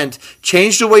 repent.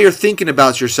 Change the way you're thinking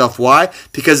about yourself. Why?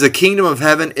 Because the kingdom of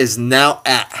heaven is now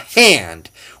at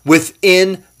hand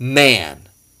within man.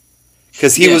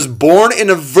 Because he was born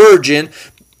in a virgin.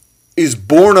 He's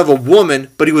born of a woman,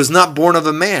 but he was not born of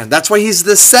a man. That's why he's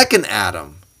the second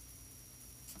Adam.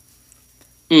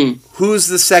 Who's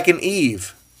the second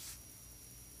Eve?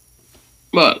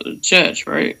 Well, the church,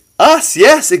 right? Us,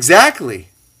 yes, exactly.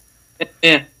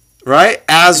 Yeah. Right?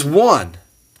 As one.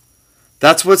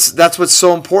 That's what's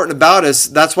so important about us.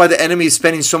 That's why the enemy is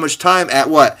spending so much time at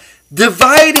what?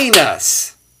 Dividing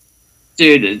us.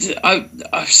 Dude,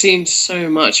 I've seen so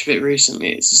much of it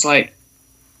recently. It's just like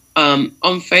on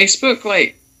Facebook,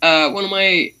 like one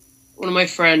of my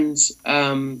friends,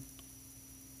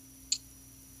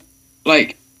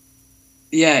 like,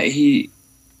 yeah,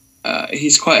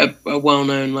 he's quite a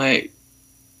well-known like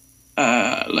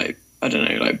I don't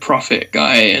know, like prophet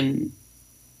guy, and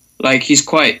like he's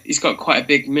got quite a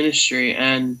big ministry,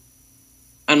 and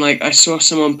like I saw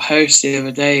someone post the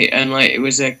other day, and like it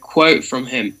was a quote from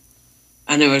him,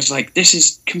 and it was like, this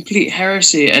is complete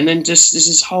heresy, and then just there's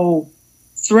this whole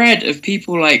thread of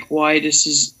people like why this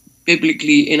is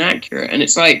biblically inaccurate, and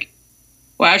it's like,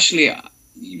 well, actually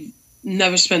you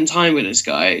never spend time with this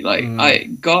guy,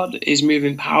 like God is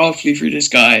moving powerfully through this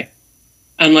guy,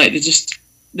 and like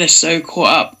they're so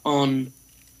caught up on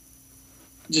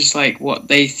just like what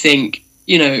they think,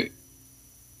 you know,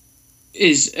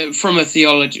 is from a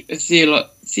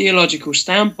theological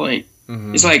standpoint.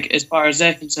 It's like, as far as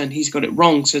they're concerned, he's got it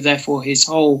wrong, so therefore his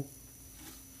whole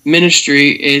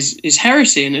ministry is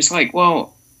heresy. And it's like,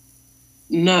 well,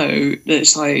 no,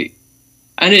 it's like,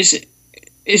 and it's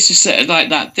just like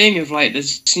that thing of like, there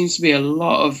seems to be a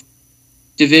lot of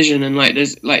division, and like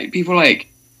there's like people like,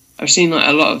 I've seen like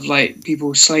a lot of like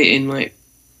people slating like,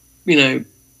 you know,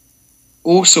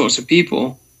 all sorts of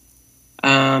people,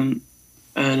 and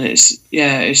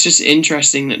it's just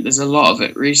interesting that there's a lot of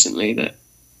it recently that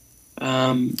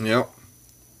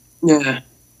yeah,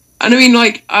 and I mean,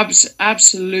 like,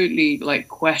 absolutely, like,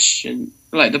 question,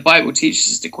 like, the Bible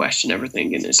teaches us to question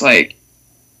everything, and it's like,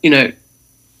 you know,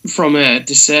 from a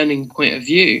discerning point of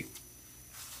view,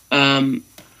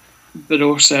 but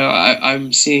also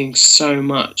I'm seeing so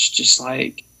much just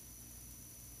like,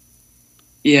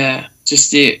 yeah,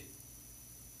 just the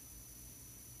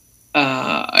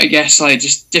I guess like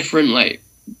just different like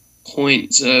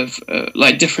points of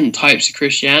like different types of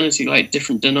Christianity, like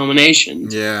different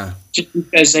denominations. Yeah. Just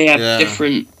because they have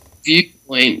different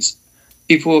viewpoints,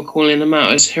 people are calling them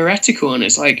out as heretical, and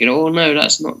it's like, you know, no,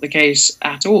 that's not the case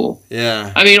at all.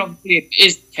 Yeah. I mean, obviously it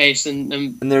is the case,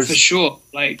 and there's for sure,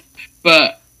 like,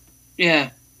 but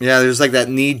yeah. Yeah, there's like that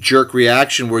knee-jerk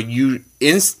reaction where you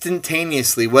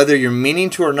instantaneously, whether you're meaning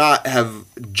to or not, have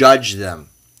judged them.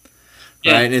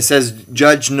 Yeah. Right? And it says,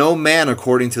 judge no man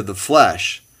according to the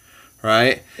flesh.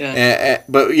 Right? Yeah.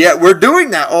 But yet we're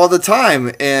doing that all the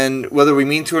time, and whether we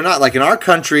mean to or not. Like in our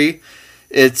country,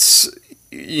 it's,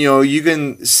 you know, you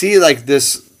can see like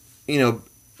this, you know,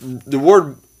 the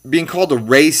word being called a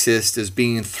racist is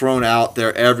being thrown out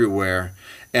there everywhere.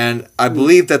 And I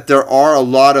believe that there are a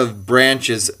lot of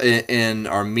branches in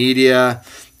our media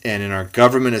and in our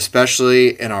government,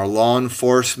 especially in our law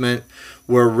enforcement,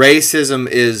 where racism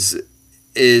is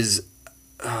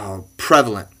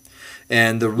prevalent,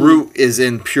 and the root is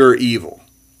in pure evil,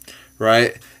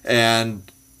 right? And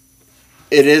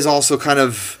it is also kind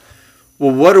of,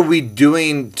 well, what are we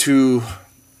doing to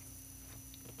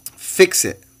fix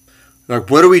it? Like,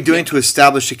 what are we doing to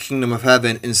establish the kingdom of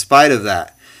heaven in spite of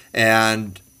that?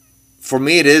 And for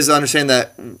me, it is understanding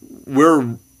that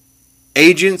we're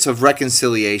agents of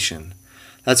reconciliation.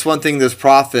 That's one thing this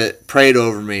prophet prayed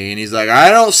over me. And he's like,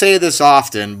 I don't say this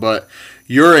often, but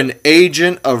you're an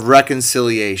agent of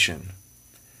reconciliation.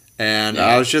 And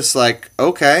I was just like,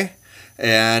 okay.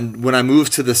 And when I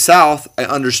moved to the South, I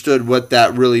understood what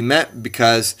that really meant,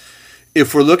 because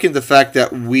if we're looking at the fact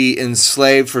that we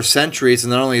enslaved for centuries,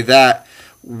 and not only that,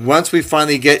 once we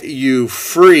finally get you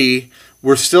free,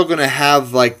 we're still going to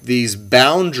have like these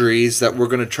boundaries that we're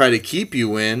going to try to keep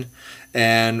you in,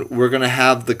 and we're going to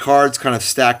have the cards kind of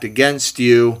stacked against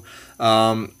you.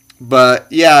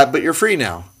 But you're free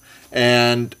now.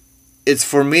 And it's,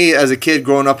 for me as a kid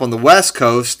growing up on the West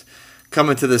Coast,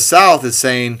 coming to the South, is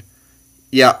saying,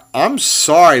 yeah, I'm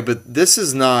sorry, but this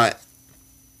is not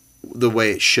the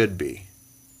way it should be.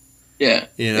 Yeah.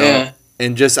 You know, yeah.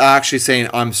 and just actually saying,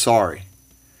 I'm sorry.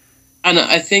 And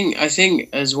I think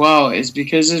as well is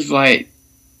because of like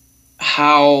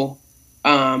how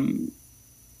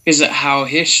is it how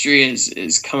history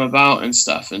is come about and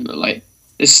stuff, and like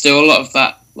there's still a lot of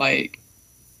that, like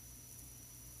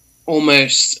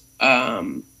almost I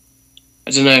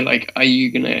don't know, like, are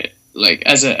you gonna, like,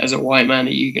 as a white man,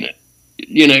 are you gonna,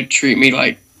 you know, treat me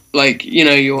like you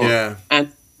know, your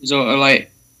ancestors, or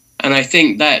like, and I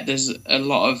think that there's a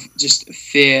lot of just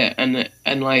fear and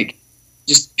like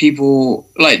just people,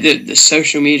 like the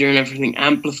social media and everything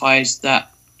amplifies that.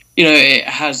 You know, it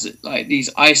has like these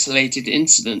isolated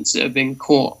incidents that have been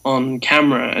caught on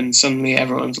camera, and suddenly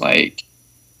everyone's like,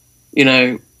 you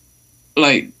know,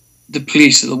 like the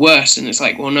police are the worst, and it's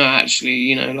like, well, no, actually,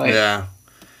 you know, like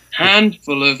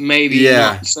handful of maybe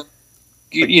not so,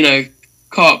 you know,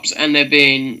 cops, and they're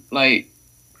being like,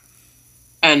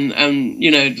 and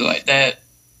you know, like their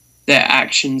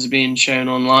actions are being shown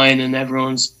online, and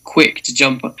everyone's quick to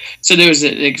jump on. So there was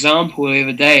an example the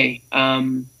other day,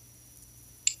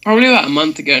 probably about a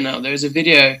month ago now. There was a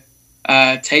video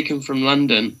taken from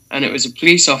London, and it was a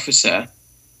police officer,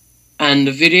 and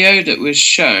the video that was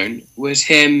shown was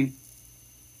him.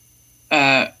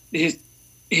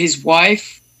 His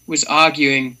wife was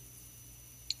arguing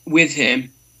with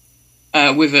him,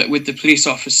 with the police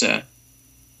officer,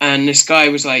 and this guy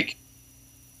was like,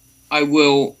 "I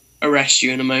will arrest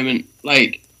you in a moment.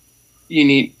 Like, you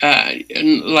need,"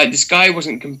 and like this guy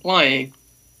wasn't complying.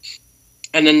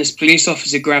 And then this police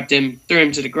officer grabbed him, threw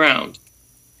him to the ground.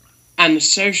 And the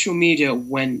social media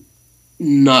went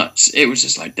nuts. It was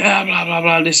just like, blah, blah, blah,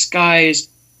 blah. This guy is,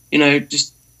 you know,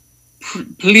 just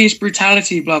police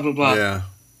brutality, blah, blah, blah. Yeah.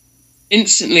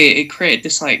 Instantly, it created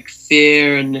this, like,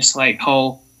 fear and this, like,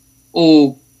 whole,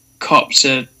 all cops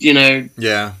are, you know,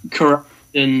 corrupt.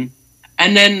 And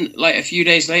then, like, a few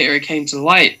days later, it came to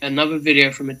light, another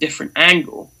video from a different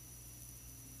angle.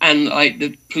 And, like,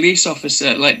 the police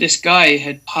officer, like, this guy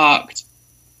had parked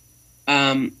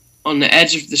on the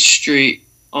edge of the street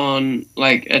on,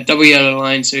 like, a double yellow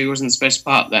line, so he wasn't supposed to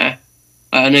park there.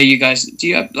 I know you guys... Do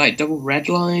you have, like, double red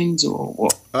lines, or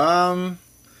what? I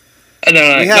don't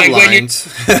know. We have lines.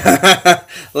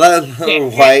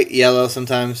 White, yellow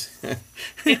sometimes.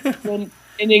 In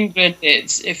England,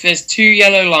 it's... If there's 2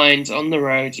 yellow lines on the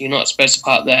road, you're not supposed to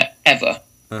park there, ever.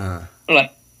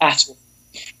 Like, at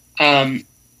all.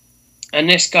 And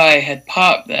this guy had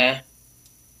parked there,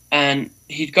 and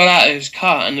he'd got out of his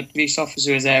car, and the police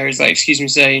officer was there. He's like, "Excuse me,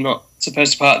 sir, you're not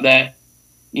supposed to park there.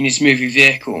 You need to move your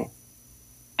vehicle."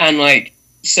 And, like,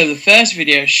 so the first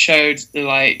video showed the,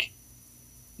 like,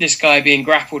 this guy being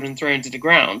grappled and thrown to the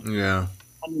ground. Yeah.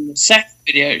 And then the second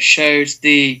video showed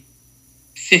the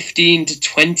 15 to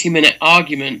 20-minute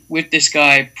argument with this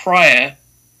guy prior,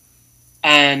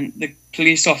 and the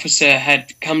police officer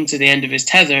had come to the end of his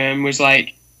tether and was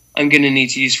like, "I'm going to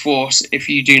need to use force if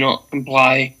you do not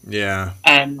comply." Yeah.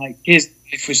 And, like, his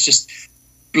wife was just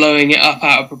blowing it up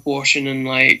out of proportion, and,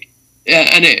 like,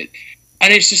 and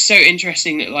it's just so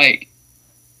interesting that, like,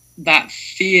 that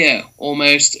fear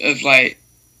almost of, like,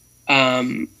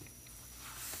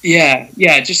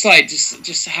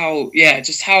 just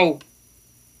how,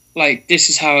 like, this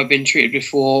is how I've been treated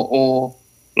before, or,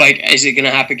 like, is it going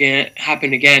to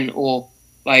happen again, or,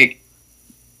 like,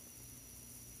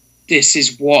 this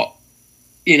is what,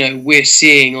 you know, we're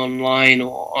seeing online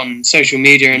or on social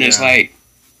media, and it's like,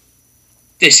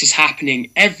 this is happening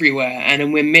everywhere, and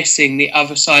then we're missing the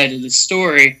other side of the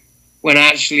story, when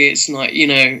actually it's not, you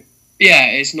know,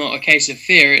 it's not a case of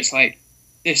fear. It's like,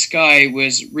 this guy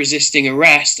was resisting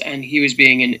arrest, and he was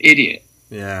being an idiot.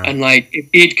 Yeah. And, like, if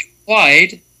he'd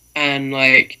complied and,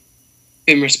 like,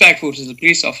 been respectful to the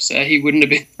police officer, he wouldn't have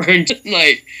been thrown to,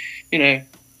 like, you know,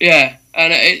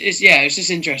 And it's just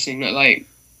interesting that, like,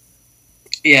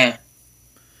 that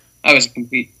was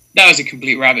a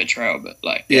complete rabbit trail, but,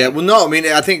 like, well, no, I mean,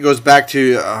 I think it goes back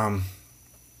to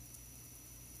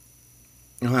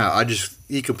wow,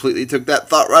 he completely took that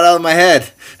thought right out of my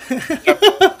head.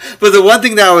 But the one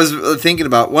thing that I was thinking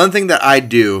about, one thing that I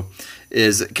do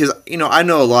is, because, you know, I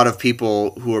know a lot of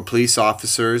people who are police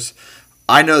officers.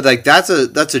 I know, like, that's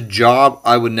a job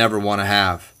I would never want to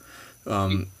have.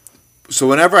 So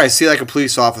whenever I see, like, a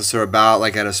police officer about,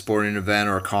 like, at a sporting event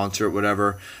or a concert,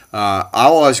 whatever,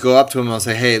 I'll always go up to him and I'll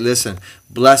say, "Hey, listen,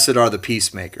 blessed are the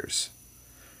peacemakers,"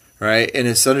 right? And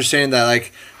it's understanding that,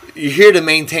 like, you're here to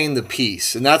maintain the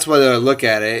peace, and that's why I look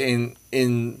at it.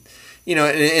 And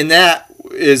that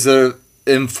is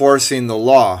enforcing the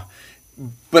law.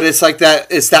 But it's like that.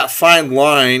 It's that fine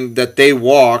line that they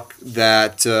walk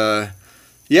that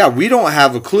Yeah, we don't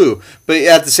have a clue. But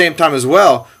at the same time as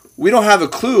well, we don't have a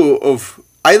clue of...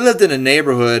 I lived in a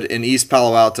neighborhood in East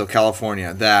Palo Alto,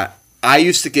 California, that I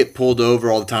used to get pulled over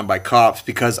all the time by cops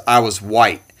because I was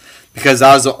white. Because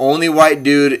I was the only white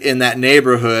dude in that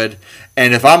neighborhood.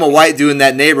 And if I'm a white dude in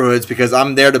that neighborhood, it's because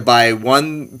I'm there to buy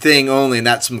one thing only, and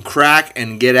that's some crack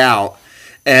and get out.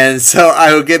 And so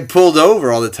I would get pulled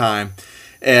over all the time.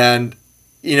 And,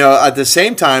 you know, at the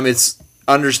same time, it's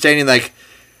understanding, like,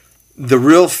 the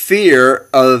real fear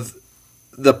of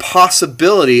the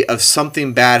possibility of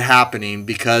something bad happening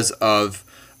because of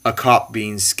a cop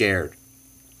being scared.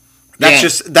 That's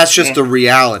just the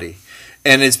reality.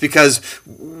 And it's because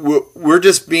we're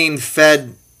just being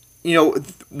fed. You know,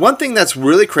 one thing that's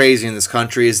really crazy in this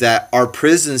country is that our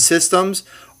prison systems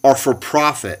are for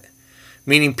profit.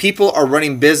 Meaning people are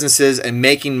running businesses and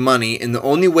making money, and the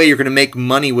only way you're going to make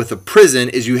money with a prison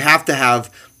is you have to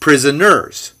have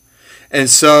prisoners. And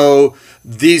so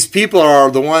these people are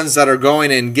the ones that are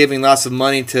going and giving lots of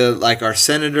money to, like, our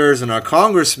senators and our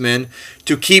congressmen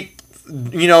to keep,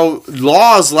 you know,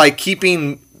 laws like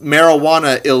keeping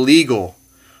marijuana illegal.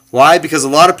 Why? Because a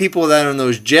lot of people that are in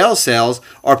those jail cells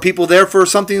are people there for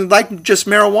something like just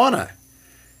marijuana.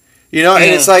 You know, and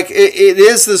it's like, it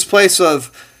is this place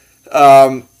of,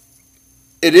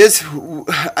 it is,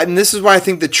 and this is why I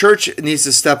think the church needs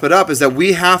to step it up, is that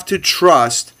we have to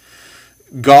trust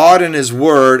God and His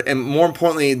Word, and more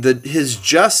importantly, His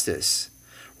justice,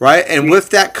 right? And with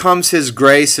that comes His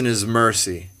grace and His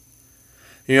mercy.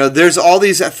 You know, there's all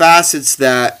these facets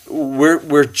that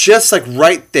we're just like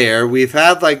right there. We've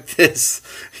had like this,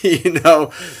 you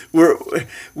know,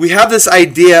 we have this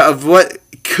idea of what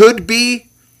could be,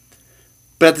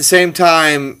 but at the same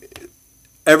time,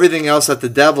 everything else that the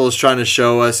devil is trying to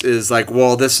show us is like,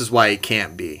 well, this is why it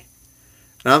can't be.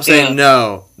 And I'm saying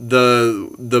no.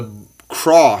 The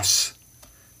cross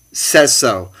says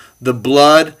so. The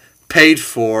blood paid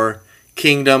for.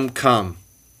 Kingdom come.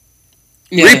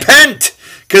 Yeah. Repent,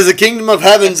 because the kingdom of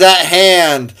heaven's at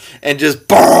hand, and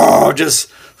just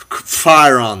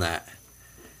fire on that.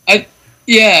 I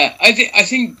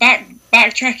think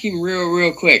backtracking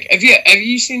real quick. Have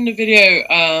you seen the video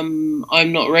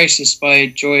I'm Not Racist by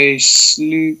Joyce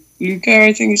Luca,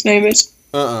 I think his name is?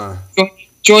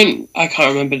 Joint, I can't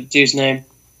remember the dude's name,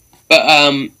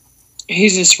 but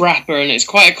he's this rapper, and it's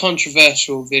quite a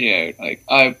controversial video. Like,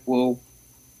 I will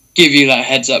give you that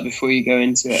heads up before you go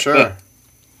into it. Sure.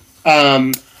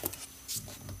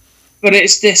 But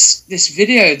it's this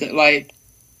video that, like,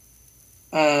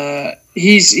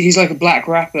 he's like a black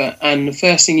rapper, and the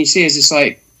first thing you see is this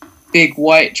like big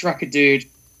white trucker dude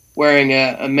wearing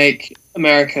a Make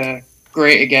America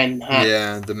Great Again hat.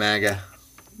 Yeah, the MAGA.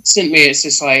 Instantly, it's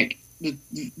just like the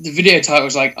video title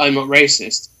was like, I'm not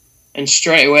racist, and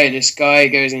straight away this guy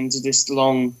goes into this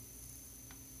long,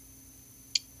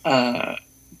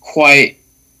 quite,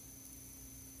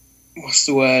 what's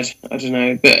the word? I don't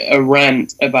know, but a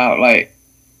rant about like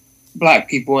black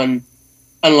people, and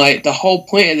like the whole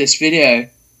point of this video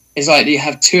is like you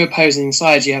have two opposing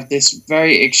sides. You have this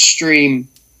very extreme,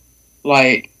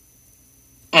 like,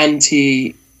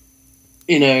 anti,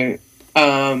 you know,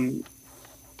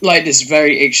 like this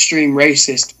very extreme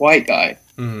racist white guy.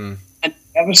 Mm-hmm. And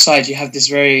the other side, you have this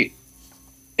very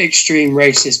extreme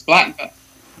racist black guy,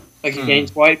 like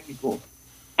against white people.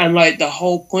 And like the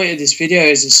whole point of this video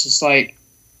is it's just like,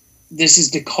 this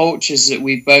is the cultures that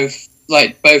we both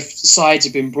sides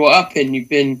have been brought up in. You've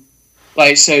been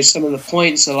like, so some of the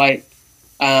points are like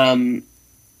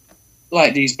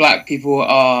these black people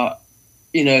are,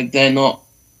 you know, they're not,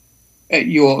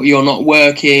 you're not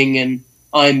working, and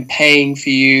I'm paying for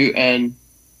you, and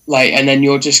like, and then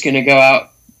you're just going to go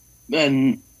out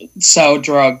and sell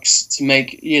drugs to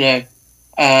make, you know,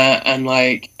 and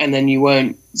like, and then you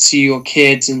won't see your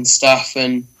kids and stuff.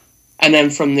 And then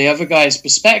from the other guy's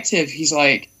perspective, he's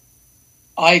like,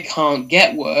 I can't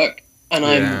get work, and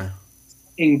I'm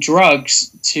taking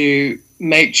drugs to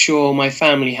make sure my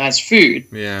family has food.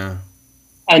 Yeah.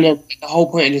 And then the whole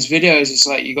point of this video is it's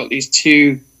like you got these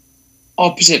two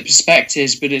opposite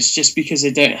perspectives, but it's just because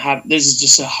they don't have, there's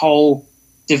just a whole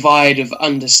divide of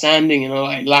understanding and a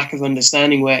like lack of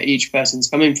understanding where each person's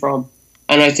coming from.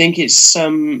 And I think it's a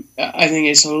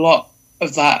lot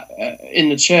of that in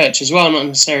the church as well, not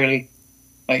necessarily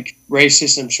like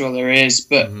racist, I'm sure there is,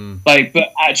 but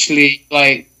but actually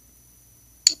like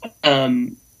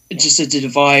just a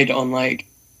divide on like,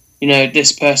 you know,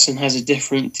 this person has a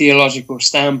different theological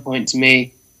standpoint to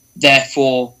me,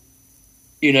 therefore,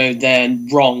 you know, they're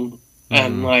wrong.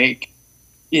 And like,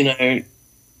 you know,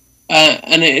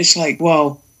 and it's like,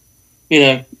 well, you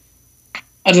know,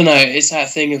 I don't know, it's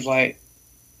that thing of like,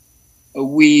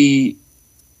 we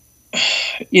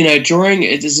drawing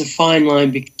it, there's a fine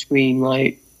line between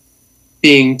like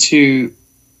being too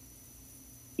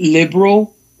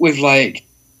liberal with like,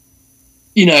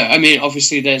 I mean,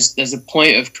 obviously there's a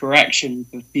point of correction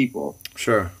for people.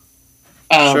 Sure.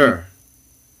 Sure.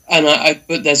 And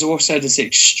but there's also this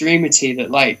extremity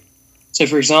that like, so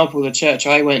for example, the church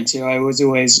I went to, I was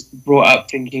always brought up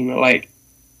thinking that like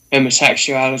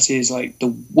homosexuality is like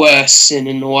the worst sin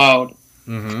in the world.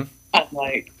 Mm-hmm. And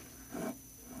like,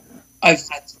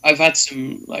 I've had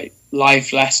some like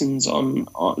life lessons on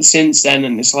since then,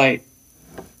 and it's like,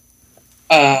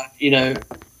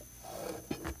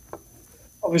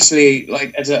 obviously,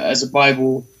 like as a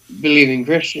Bible believing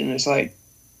Christian, it's like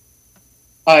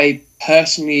I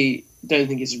personally don't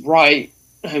think it's right,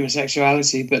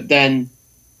 homosexuality, but then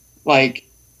like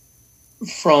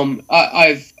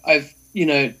I've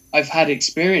had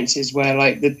experiences where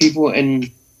like the people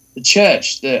in the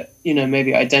church that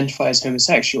maybe identify as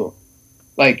homosexual,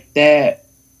 like they're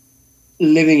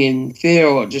living in fear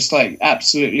or just like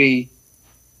absolutely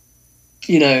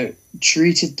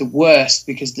treated the worst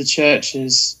because the church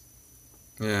has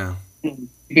we've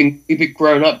been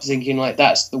grown up thinking like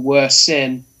that's the worst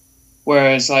sin,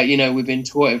 whereas like we've been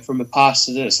taught it from a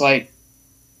pastor that it's like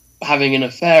having an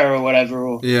affair or whatever,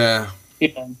 or and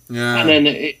then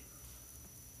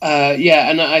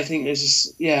and I think there's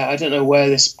just I don't know where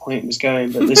this point was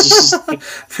going, but there's just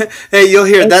hey, you'll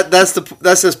hear that's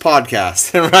this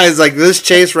podcast, right? It's like this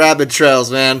chase rabbit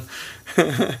trails, man.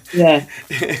 But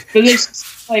there's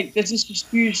this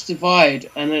huge divide,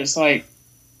 and it's like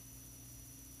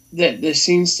that there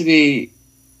seems to be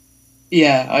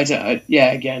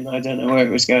again I don't know where it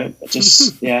was going, but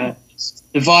just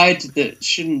divide that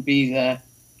shouldn't be there.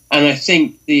 And I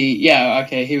think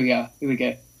here we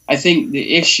go. I think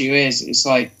the issue is it's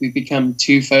like we've become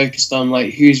too focused on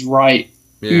like who's right,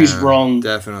 who's wrong,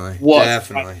 definitely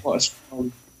what's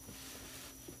wrong,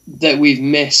 that we've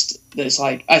missed. That's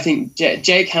like, I think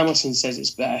Jake Hamilton says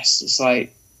it's best. It's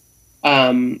like,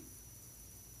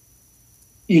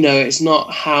 it's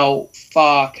not how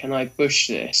far can I push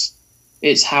this,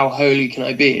 it's how holy can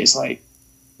I be. It's like,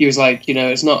 he was like,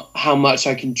 it's not how much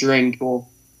I can drink or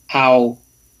how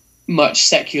much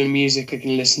secular music I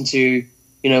can listen to,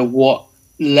 what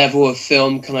level of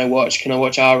film can I watch? Can I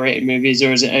watch R-rated movies,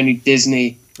 or is it only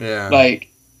Disney? Yeah. Like,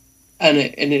 and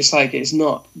it's like, it's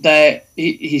not there.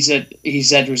 He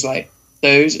said was like,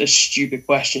 those are stupid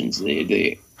questions.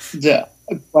 The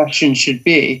question should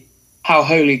be, how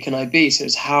holy can I be? So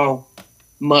it's how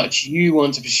much you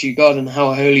want to pursue God and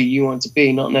how holy you want to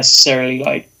be, not necessarily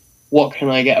like, what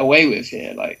can I get away with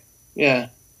here? Like, yeah.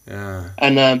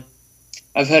 And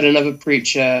I've heard another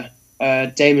preacher,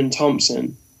 Damon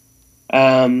Thompson.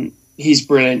 He's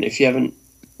brilliant. If you haven't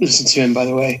listened to him, by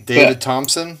the way, David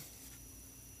Thompson.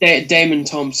 Damon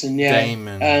Thompson, yeah.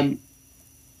 Damon.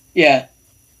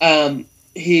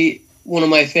 One of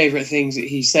my favorite things that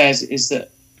he says is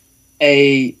that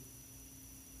a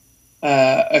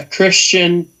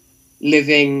Christian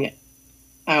living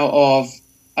out of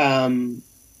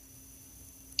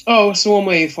what's the one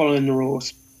where you're following the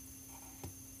rules?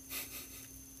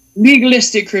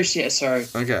 Legalistic Christian. Sorry.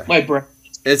 Okay. My brain.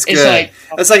 It's good.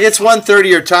 It's 1:30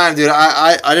 your time, dude.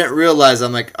 I didn't realize.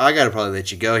 I'm like, I gotta probably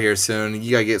let you go here soon.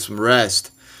 You gotta get some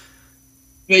rest.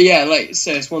 But yeah, like,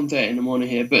 so it's 1:30 in the morning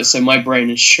here, but so my brain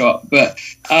is shot. But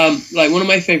like, one of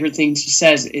my favorite things he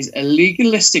says is a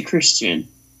legalistic Christian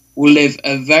will live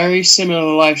a very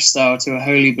similar lifestyle to a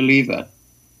holy believer,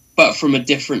 but from a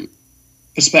different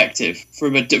perspective, for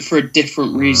a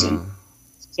different reason.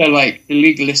 So like, the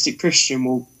legalistic Christian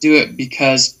will do it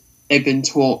because they've been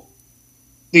taught,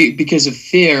 because of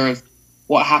fear of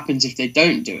what happens if they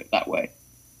don't do it that way.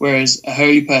 Whereas a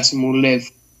holy person will live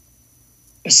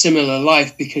a similar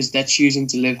life because they're choosing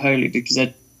to live holy, because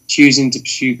they're choosing to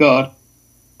pursue God.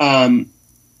 But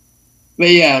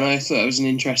yeah, and I thought it was an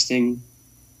interesting,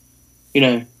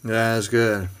 Yeah, that's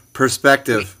good.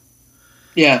 Perspective.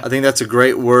 Yeah. I think that's a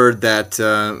great word that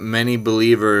many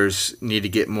believers need to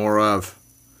get more of.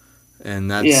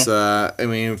 And that's, I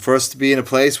mean, for us to be in a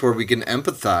place where we can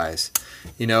empathize.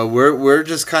 We're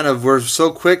just we're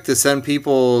so quick to send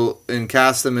people and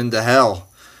cast them into hell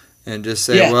and just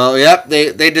say, well, yep,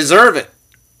 they deserve it.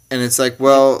 And it's like,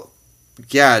 well,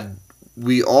 yeah,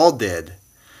 we all did.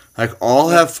 Like, all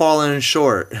have fallen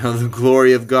short of the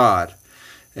glory of God.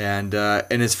 And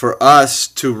it's for us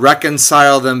to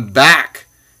reconcile them back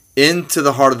into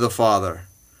the heart of the Father.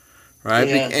 Right?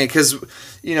 Yeah. Because,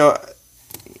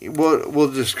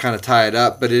 we'll just kind of tie it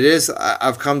up, but it is,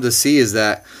 I've come to see is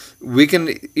that we can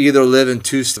either live in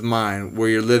two states of mind, where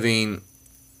you're living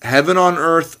heaven on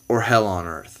earth or hell on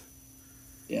earth.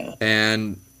 Yeah.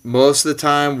 And most of the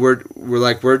time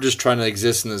we're just trying to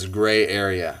exist in this gray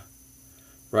area,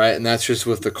 right? And that's just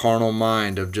with the carnal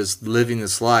mind of just living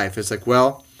this life. It's like,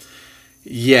 well,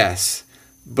 yes,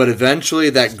 but eventually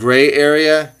that gray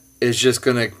area is just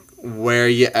going to wear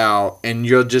you out, and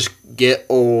you'll just get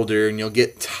older, and you'll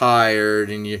get tired,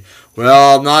 and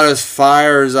I'm not as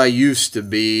fire as I used to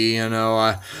be.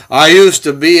 I used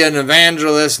to be an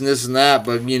evangelist and this and that,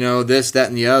 but this, that,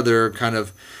 and the other kind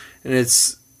of, and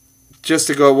it's just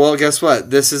to go, well, guess what?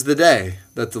 This is the day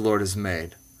that the Lord has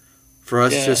made. For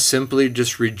us to simply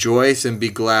just rejoice and be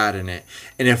glad in it.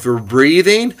 And if we're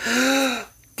breathing,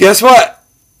 guess what?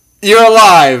 You're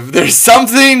alive. There's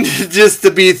something just to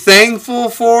be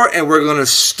thankful for, and we're going to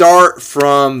start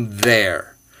from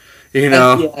there.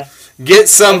 Get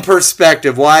some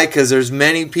perspective. Why? Because there's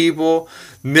many people,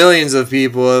 millions of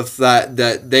people, if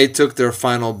that they took their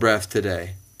final breath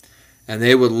today. And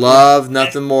they would love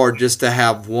nothing more just to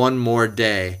have one more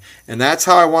day. And that's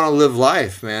how I want to live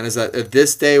life, man, is that if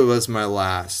this day was my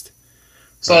last.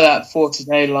 So that for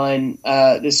today line,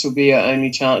 this will be your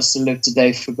only chance to live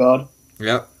today for God.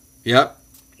 Yep. Yeah.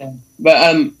 But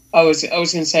I was going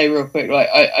to say real quick, like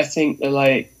I think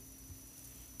that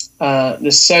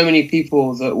there's so many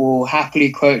people that will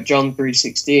happily quote John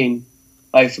 3:16,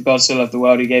 like, for God so loved the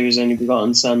world, he gave his only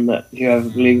begotten Son, that whoever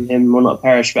believes in him will not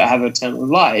perish but have eternal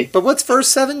life. But what's verse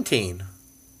 17?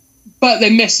 But they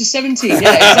missed the 17. Yeah,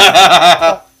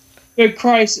 exactly. But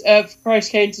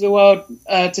Christ came to the world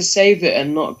to save it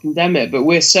and not condemn it. But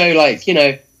we're so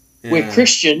we're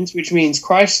Christians, which means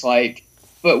Christ-like.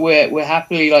 But we're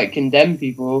happily condemn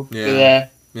people for their,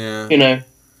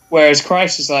 whereas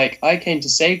Christ is like, I came to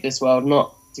save this world,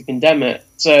 not to condemn it.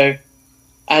 So,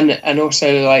 and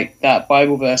also that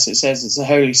Bible verse, it says it's the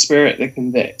Holy Spirit that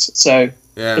convicts. So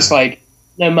it's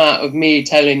no matter of me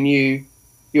telling you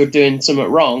you're doing something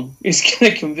wrong, it's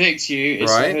going to convict you.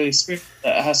 It's the Holy Spirit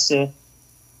that has to,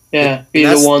 be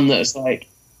the one that's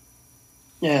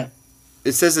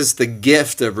It says it's the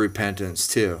gift of repentance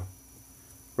too.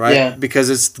 Right? Yeah. Because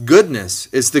it's goodness.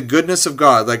 It's the goodness of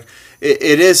God.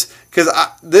 It is, because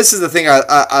this is the thing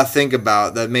I think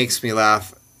about that makes me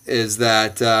laugh, is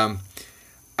that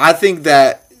I think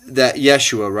that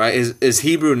Yeshua, right, is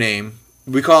Hebrew name.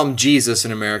 We call him Jesus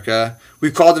in America.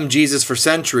 We've called him Jesus for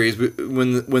centuries.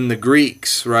 When the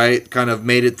Greeks, right, kind of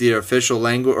made it the official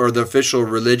language or the official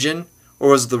religion, or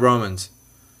was it the Romans?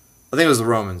 I think it was the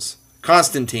Romans.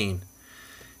 Constantine.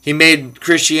 He made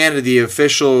Christianity the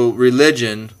official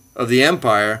religion of the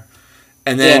empire,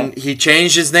 and then he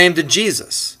changed his name to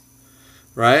Jesus,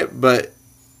 right? But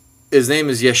his name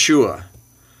is Yeshua.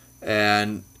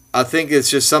 And I think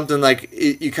it's just something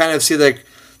you kind of see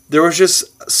there was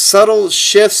just subtle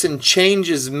shifts and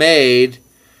changes made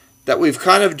that we've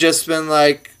kind of just been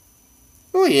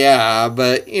well, yeah,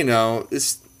 but,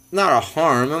 it's not a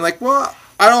harm. I'm like, well,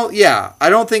 I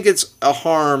don't think it's a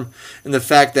harm in the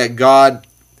fact that God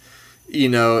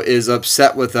is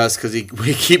upset with us because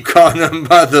we keep calling him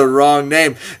by the wrong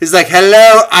name. He's like,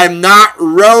 hello, I'm not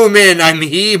Roman, I'm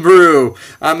Hebrew,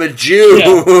 I'm a Jew,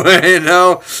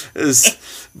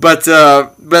 But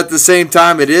at the same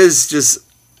time, it is just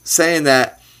saying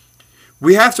that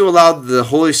we have to allow the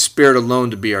Holy Spirit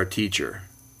alone to be our teacher.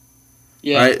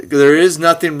 Yeah. Right? There is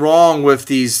nothing wrong with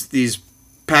these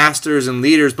pastors and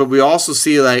leaders, but we also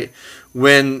see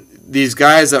when these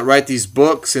guys that write these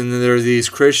books and there are these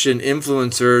Christian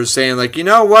influencers saying you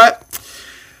know what?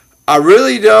 I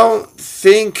really don't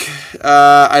think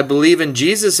I believe in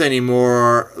Jesus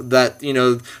anymore. That,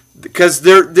 because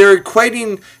they're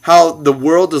equating how the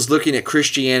world is looking at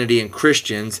Christianity and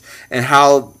Christians and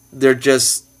how they're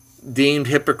just deemed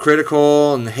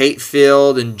hypocritical and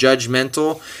hate-filled and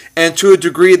judgmental. And to a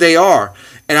degree they are.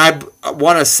 And I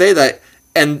want to say that,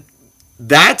 and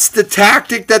that's the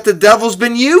tactic that the devil's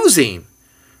been using,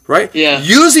 right? Yeah.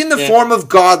 Using the form of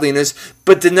godliness,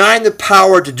 but denying the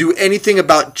power to do anything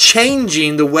about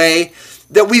changing the way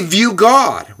that we view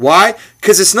God. Why?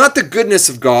 Because it's not the goodness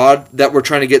of God that we're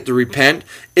trying to get to repent.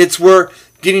 It's we're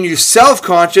getting you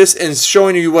self-conscious and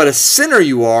showing you what a sinner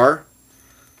you are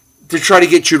to try to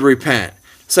get you to repent.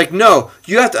 It's no,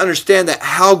 you have to understand that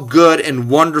how good and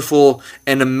wonderful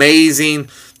and amazing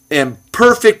and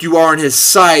perfect you are in his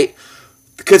sight,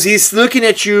 because he's looking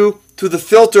at you through the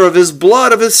filter of his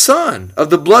blood, of his Son, of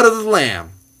the blood of the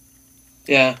Lamb.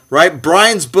 Yeah. Right?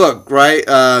 Brian's book,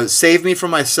 right? Save Me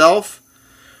From Myself.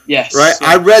 Yes. Right? Yeah.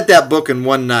 I read that book in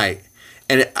one night.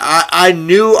 And I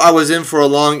knew I was in for a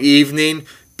long evening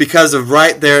because of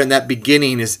right there in that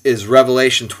beginning is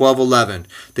Revelation 12:11.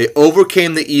 They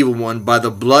overcame the evil one by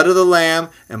the blood of the Lamb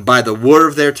and by the word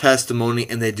of their testimony,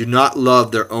 and they do not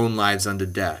love their own lives unto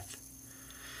death.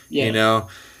 Yeah.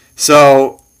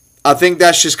 So I think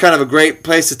that's just kind of a great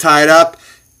place to tie it up.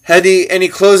 Any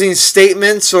closing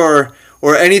statements or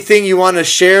anything you want to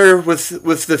share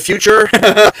with the future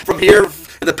from here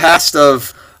in the past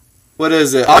of, what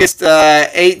is it, August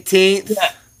 18th?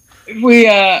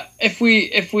 Yeah.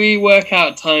 If we work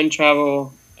out time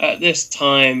travel at this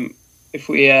time, if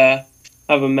we have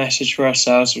a message for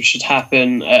ourselves, which should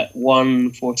happen at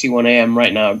 1:41 a.m.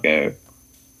 right now, go.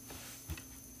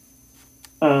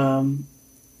 Yeah.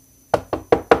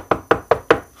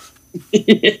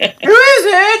 Who is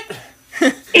it?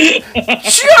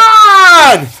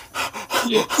 John!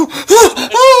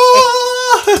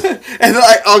 And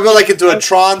I'll go into a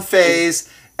Tron phase,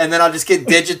 and then I'll just get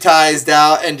digitized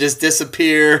out and just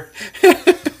disappear. How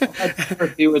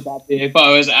terrible would that be if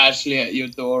I was actually at your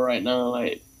door right now?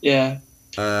 That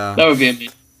would be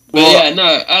amazing. But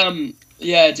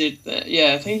dude.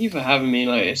 Thank you for having me.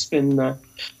 It's been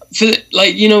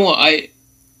you know what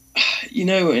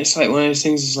it's like one of those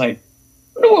things. It's like,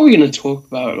 I wonder what we're going to talk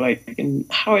about, and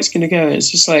how it's going to go. It's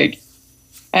just I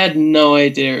had no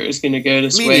idea it was going to go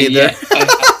this way. Neither.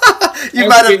 You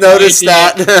might have noticed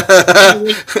that.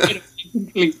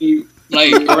 Completely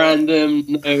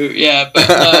random. But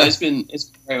no, it's been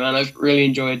great, man. I've really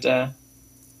enjoyed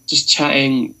just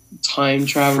chatting time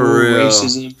travel,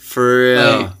 racism. For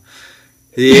real.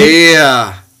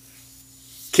 Yeah.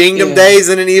 Kingdom Days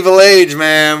in an Evil Age,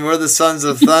 man. We're the Sons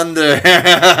of Thunder.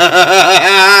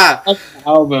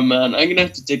 Album, man. I'm gonna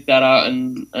have to dig that out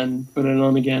and put it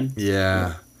on again.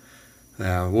 Yeah.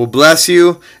 Well, bless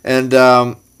you, and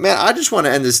man, I just want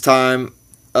to end this time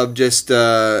of just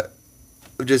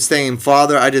saying,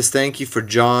 Father, I just thank you for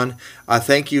John. I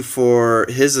thank you for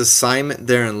his assignment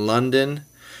there in London.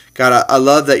 God, I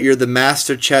love that you're the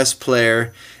master chess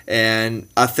player. And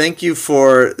I thank you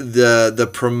for the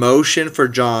promotion for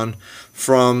John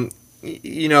from,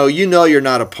 you know you're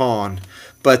not a pawn,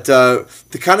 but to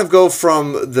kind of go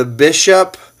from the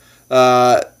bishop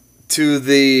to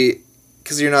the,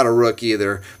 because you're not a rook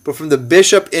either, but from the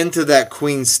bishop into that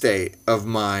queen state of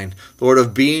mind, Lord,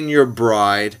 of being your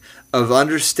bride, of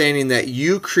understanding that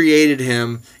you created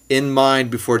him in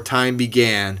mind before time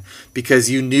began, because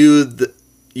you knew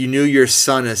your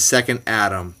son as second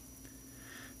Adam.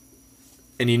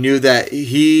 And you knew that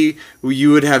you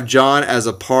would have John as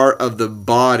a part of the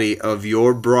body of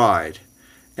your bride.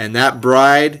 And that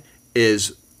bride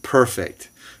is perfect.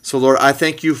 So, Lord, I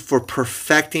thank you for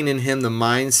perfecting in him the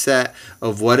mindset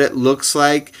of what it looks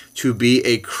like to be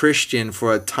a Christian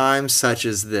for a time such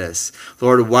as this.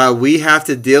 Lord, while we have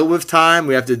to deal with time,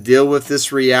 we have to deal with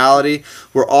this reality,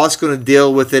 we're also going to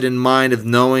deal with it in mind of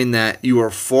knowing that you are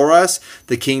for us,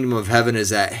 the kingdom of heaven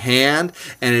is at hand,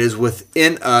 and it is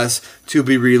within us to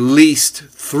be released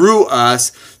through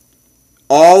us,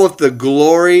 all of the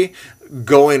glory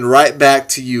going right back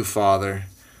to you, Father.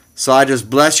 So I just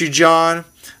bless you, John.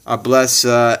 I bless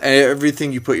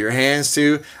everything you put your hands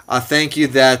to. I thank you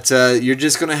that you're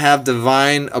just going to have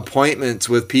divine appointments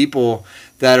with people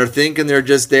that are thinking they're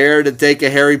just there to take a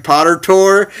Harry Potter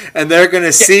tour, and they're going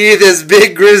to see this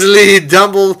big grizzly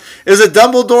Dumbledore. Is it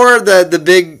Dumbledore, the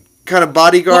big kind of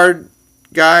bodyguard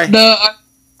guy? No,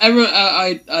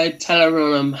 I tell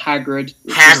everyone I'm Hagrid.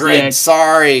 Hagrid,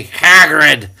 sorry.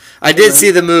 Hagrid. I did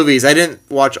see the movies. I didn't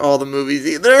watch all the movies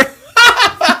either.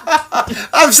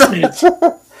 I'm sorry.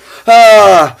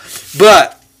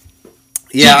 But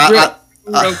yeah,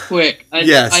 real quick.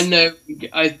 Yes. I know.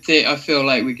 I feel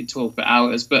like we could talk for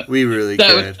hours, but we really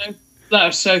could. That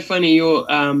was so funny.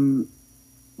 When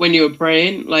you were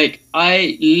praying,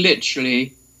 I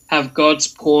literally have God's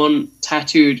pawn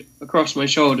tattooed across my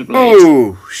shoulder blade.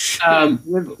 Oh,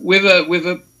 with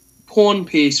a pawn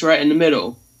piece right in the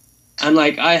middle, and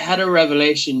I had a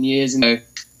revelation years ago.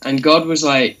 And God was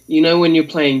like, when you're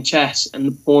playing chess and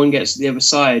the pawn gets to the other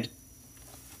side,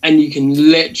 and you can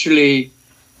literally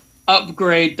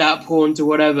upgrade that pawn to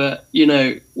whatever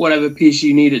piece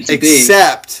you need it to be.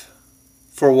 Except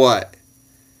for what?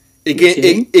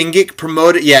 It can get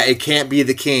promoted. Yeah, it can't be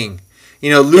the king.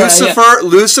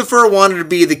 Lucifer wanted to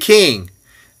be the king.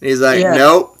 And he's like,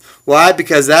 nope. Why?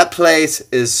 Because that place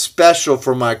is special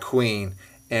for my queen.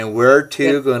 And we're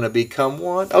two going to become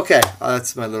one. Okay,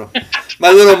 that's my little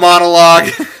monologue.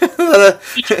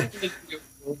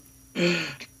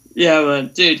 Yeah,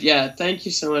 man, dude. Yeah, thank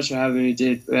you so much for having me,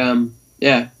 dude. Definitely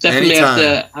Anytime. Have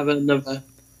to have another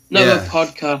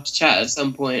podcast chat at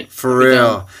some point. For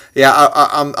real. Yeah,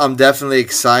 I'm definitely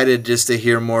excited just to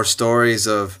hear more stories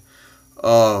of,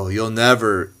 you'll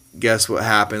never guess what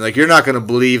happened. You're not going to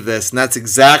believe this. And that's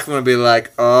exactly going to be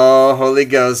like, oh, Holy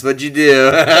Ghost, what'd you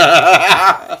do?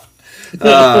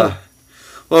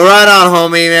 Well, right on,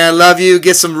 homie, man. Love you.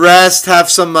 Get some rest. Have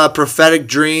some prophetic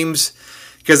dreams,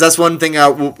 because that's one thing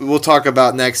we'll talk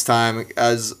about next time.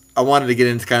 As I wanted to get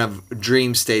into kind of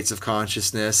dream states of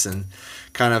consciousness and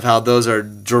kind of how those are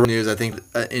news. I think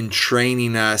in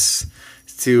training us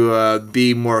to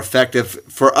be more effective,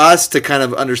 for us to kind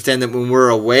of understand that when we're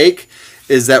awake,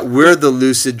 is that we're the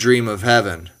lucid dream of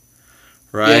heaven.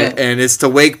 Right? Yeah. And it's to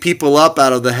wake people up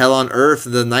out of the hell on earth,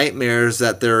 the nightmares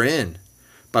that they're in,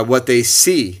 by what they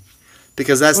see.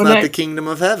 Because that's not the kingdom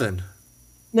of heaven.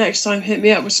 Next time, hit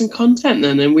me up with some content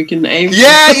then, and we can aim.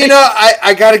 Yeah,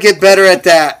 I got to get better at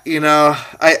that.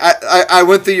 I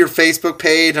went through your Facebook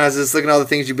page, and I was just looking at all the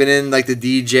things you've been in, like the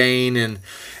DJing,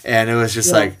 and it was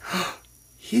just like, oh,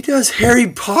 he does Harry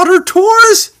Potter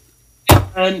tours?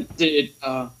 And, dude,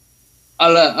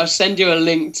 I'll send you a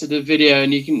link to the video,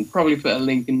 and you can probably put a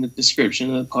link in the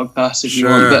description of the podcast if you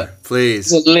want. But please.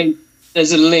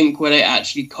 There's a link where they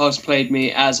actually cosplayed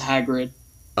me as Hagrid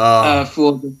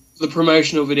for the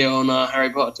promotional video on our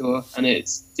Harry Potter tour, and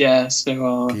it's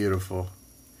so beautiful,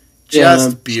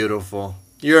 just beautiful.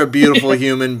 You're a beautiful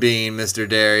human being, Mr.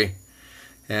 Derry,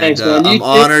 and thanks, I'm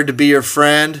honored to be your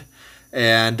friend,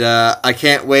 and I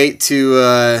can't wait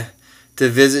to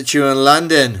visit you in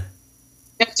London.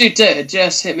 Dude,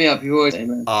 just hit me up. You always say,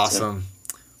 man. Awesome.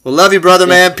 Well, love you, brother,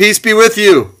 man. Peace be with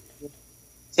you.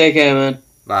 Take care, man.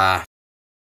 Bye.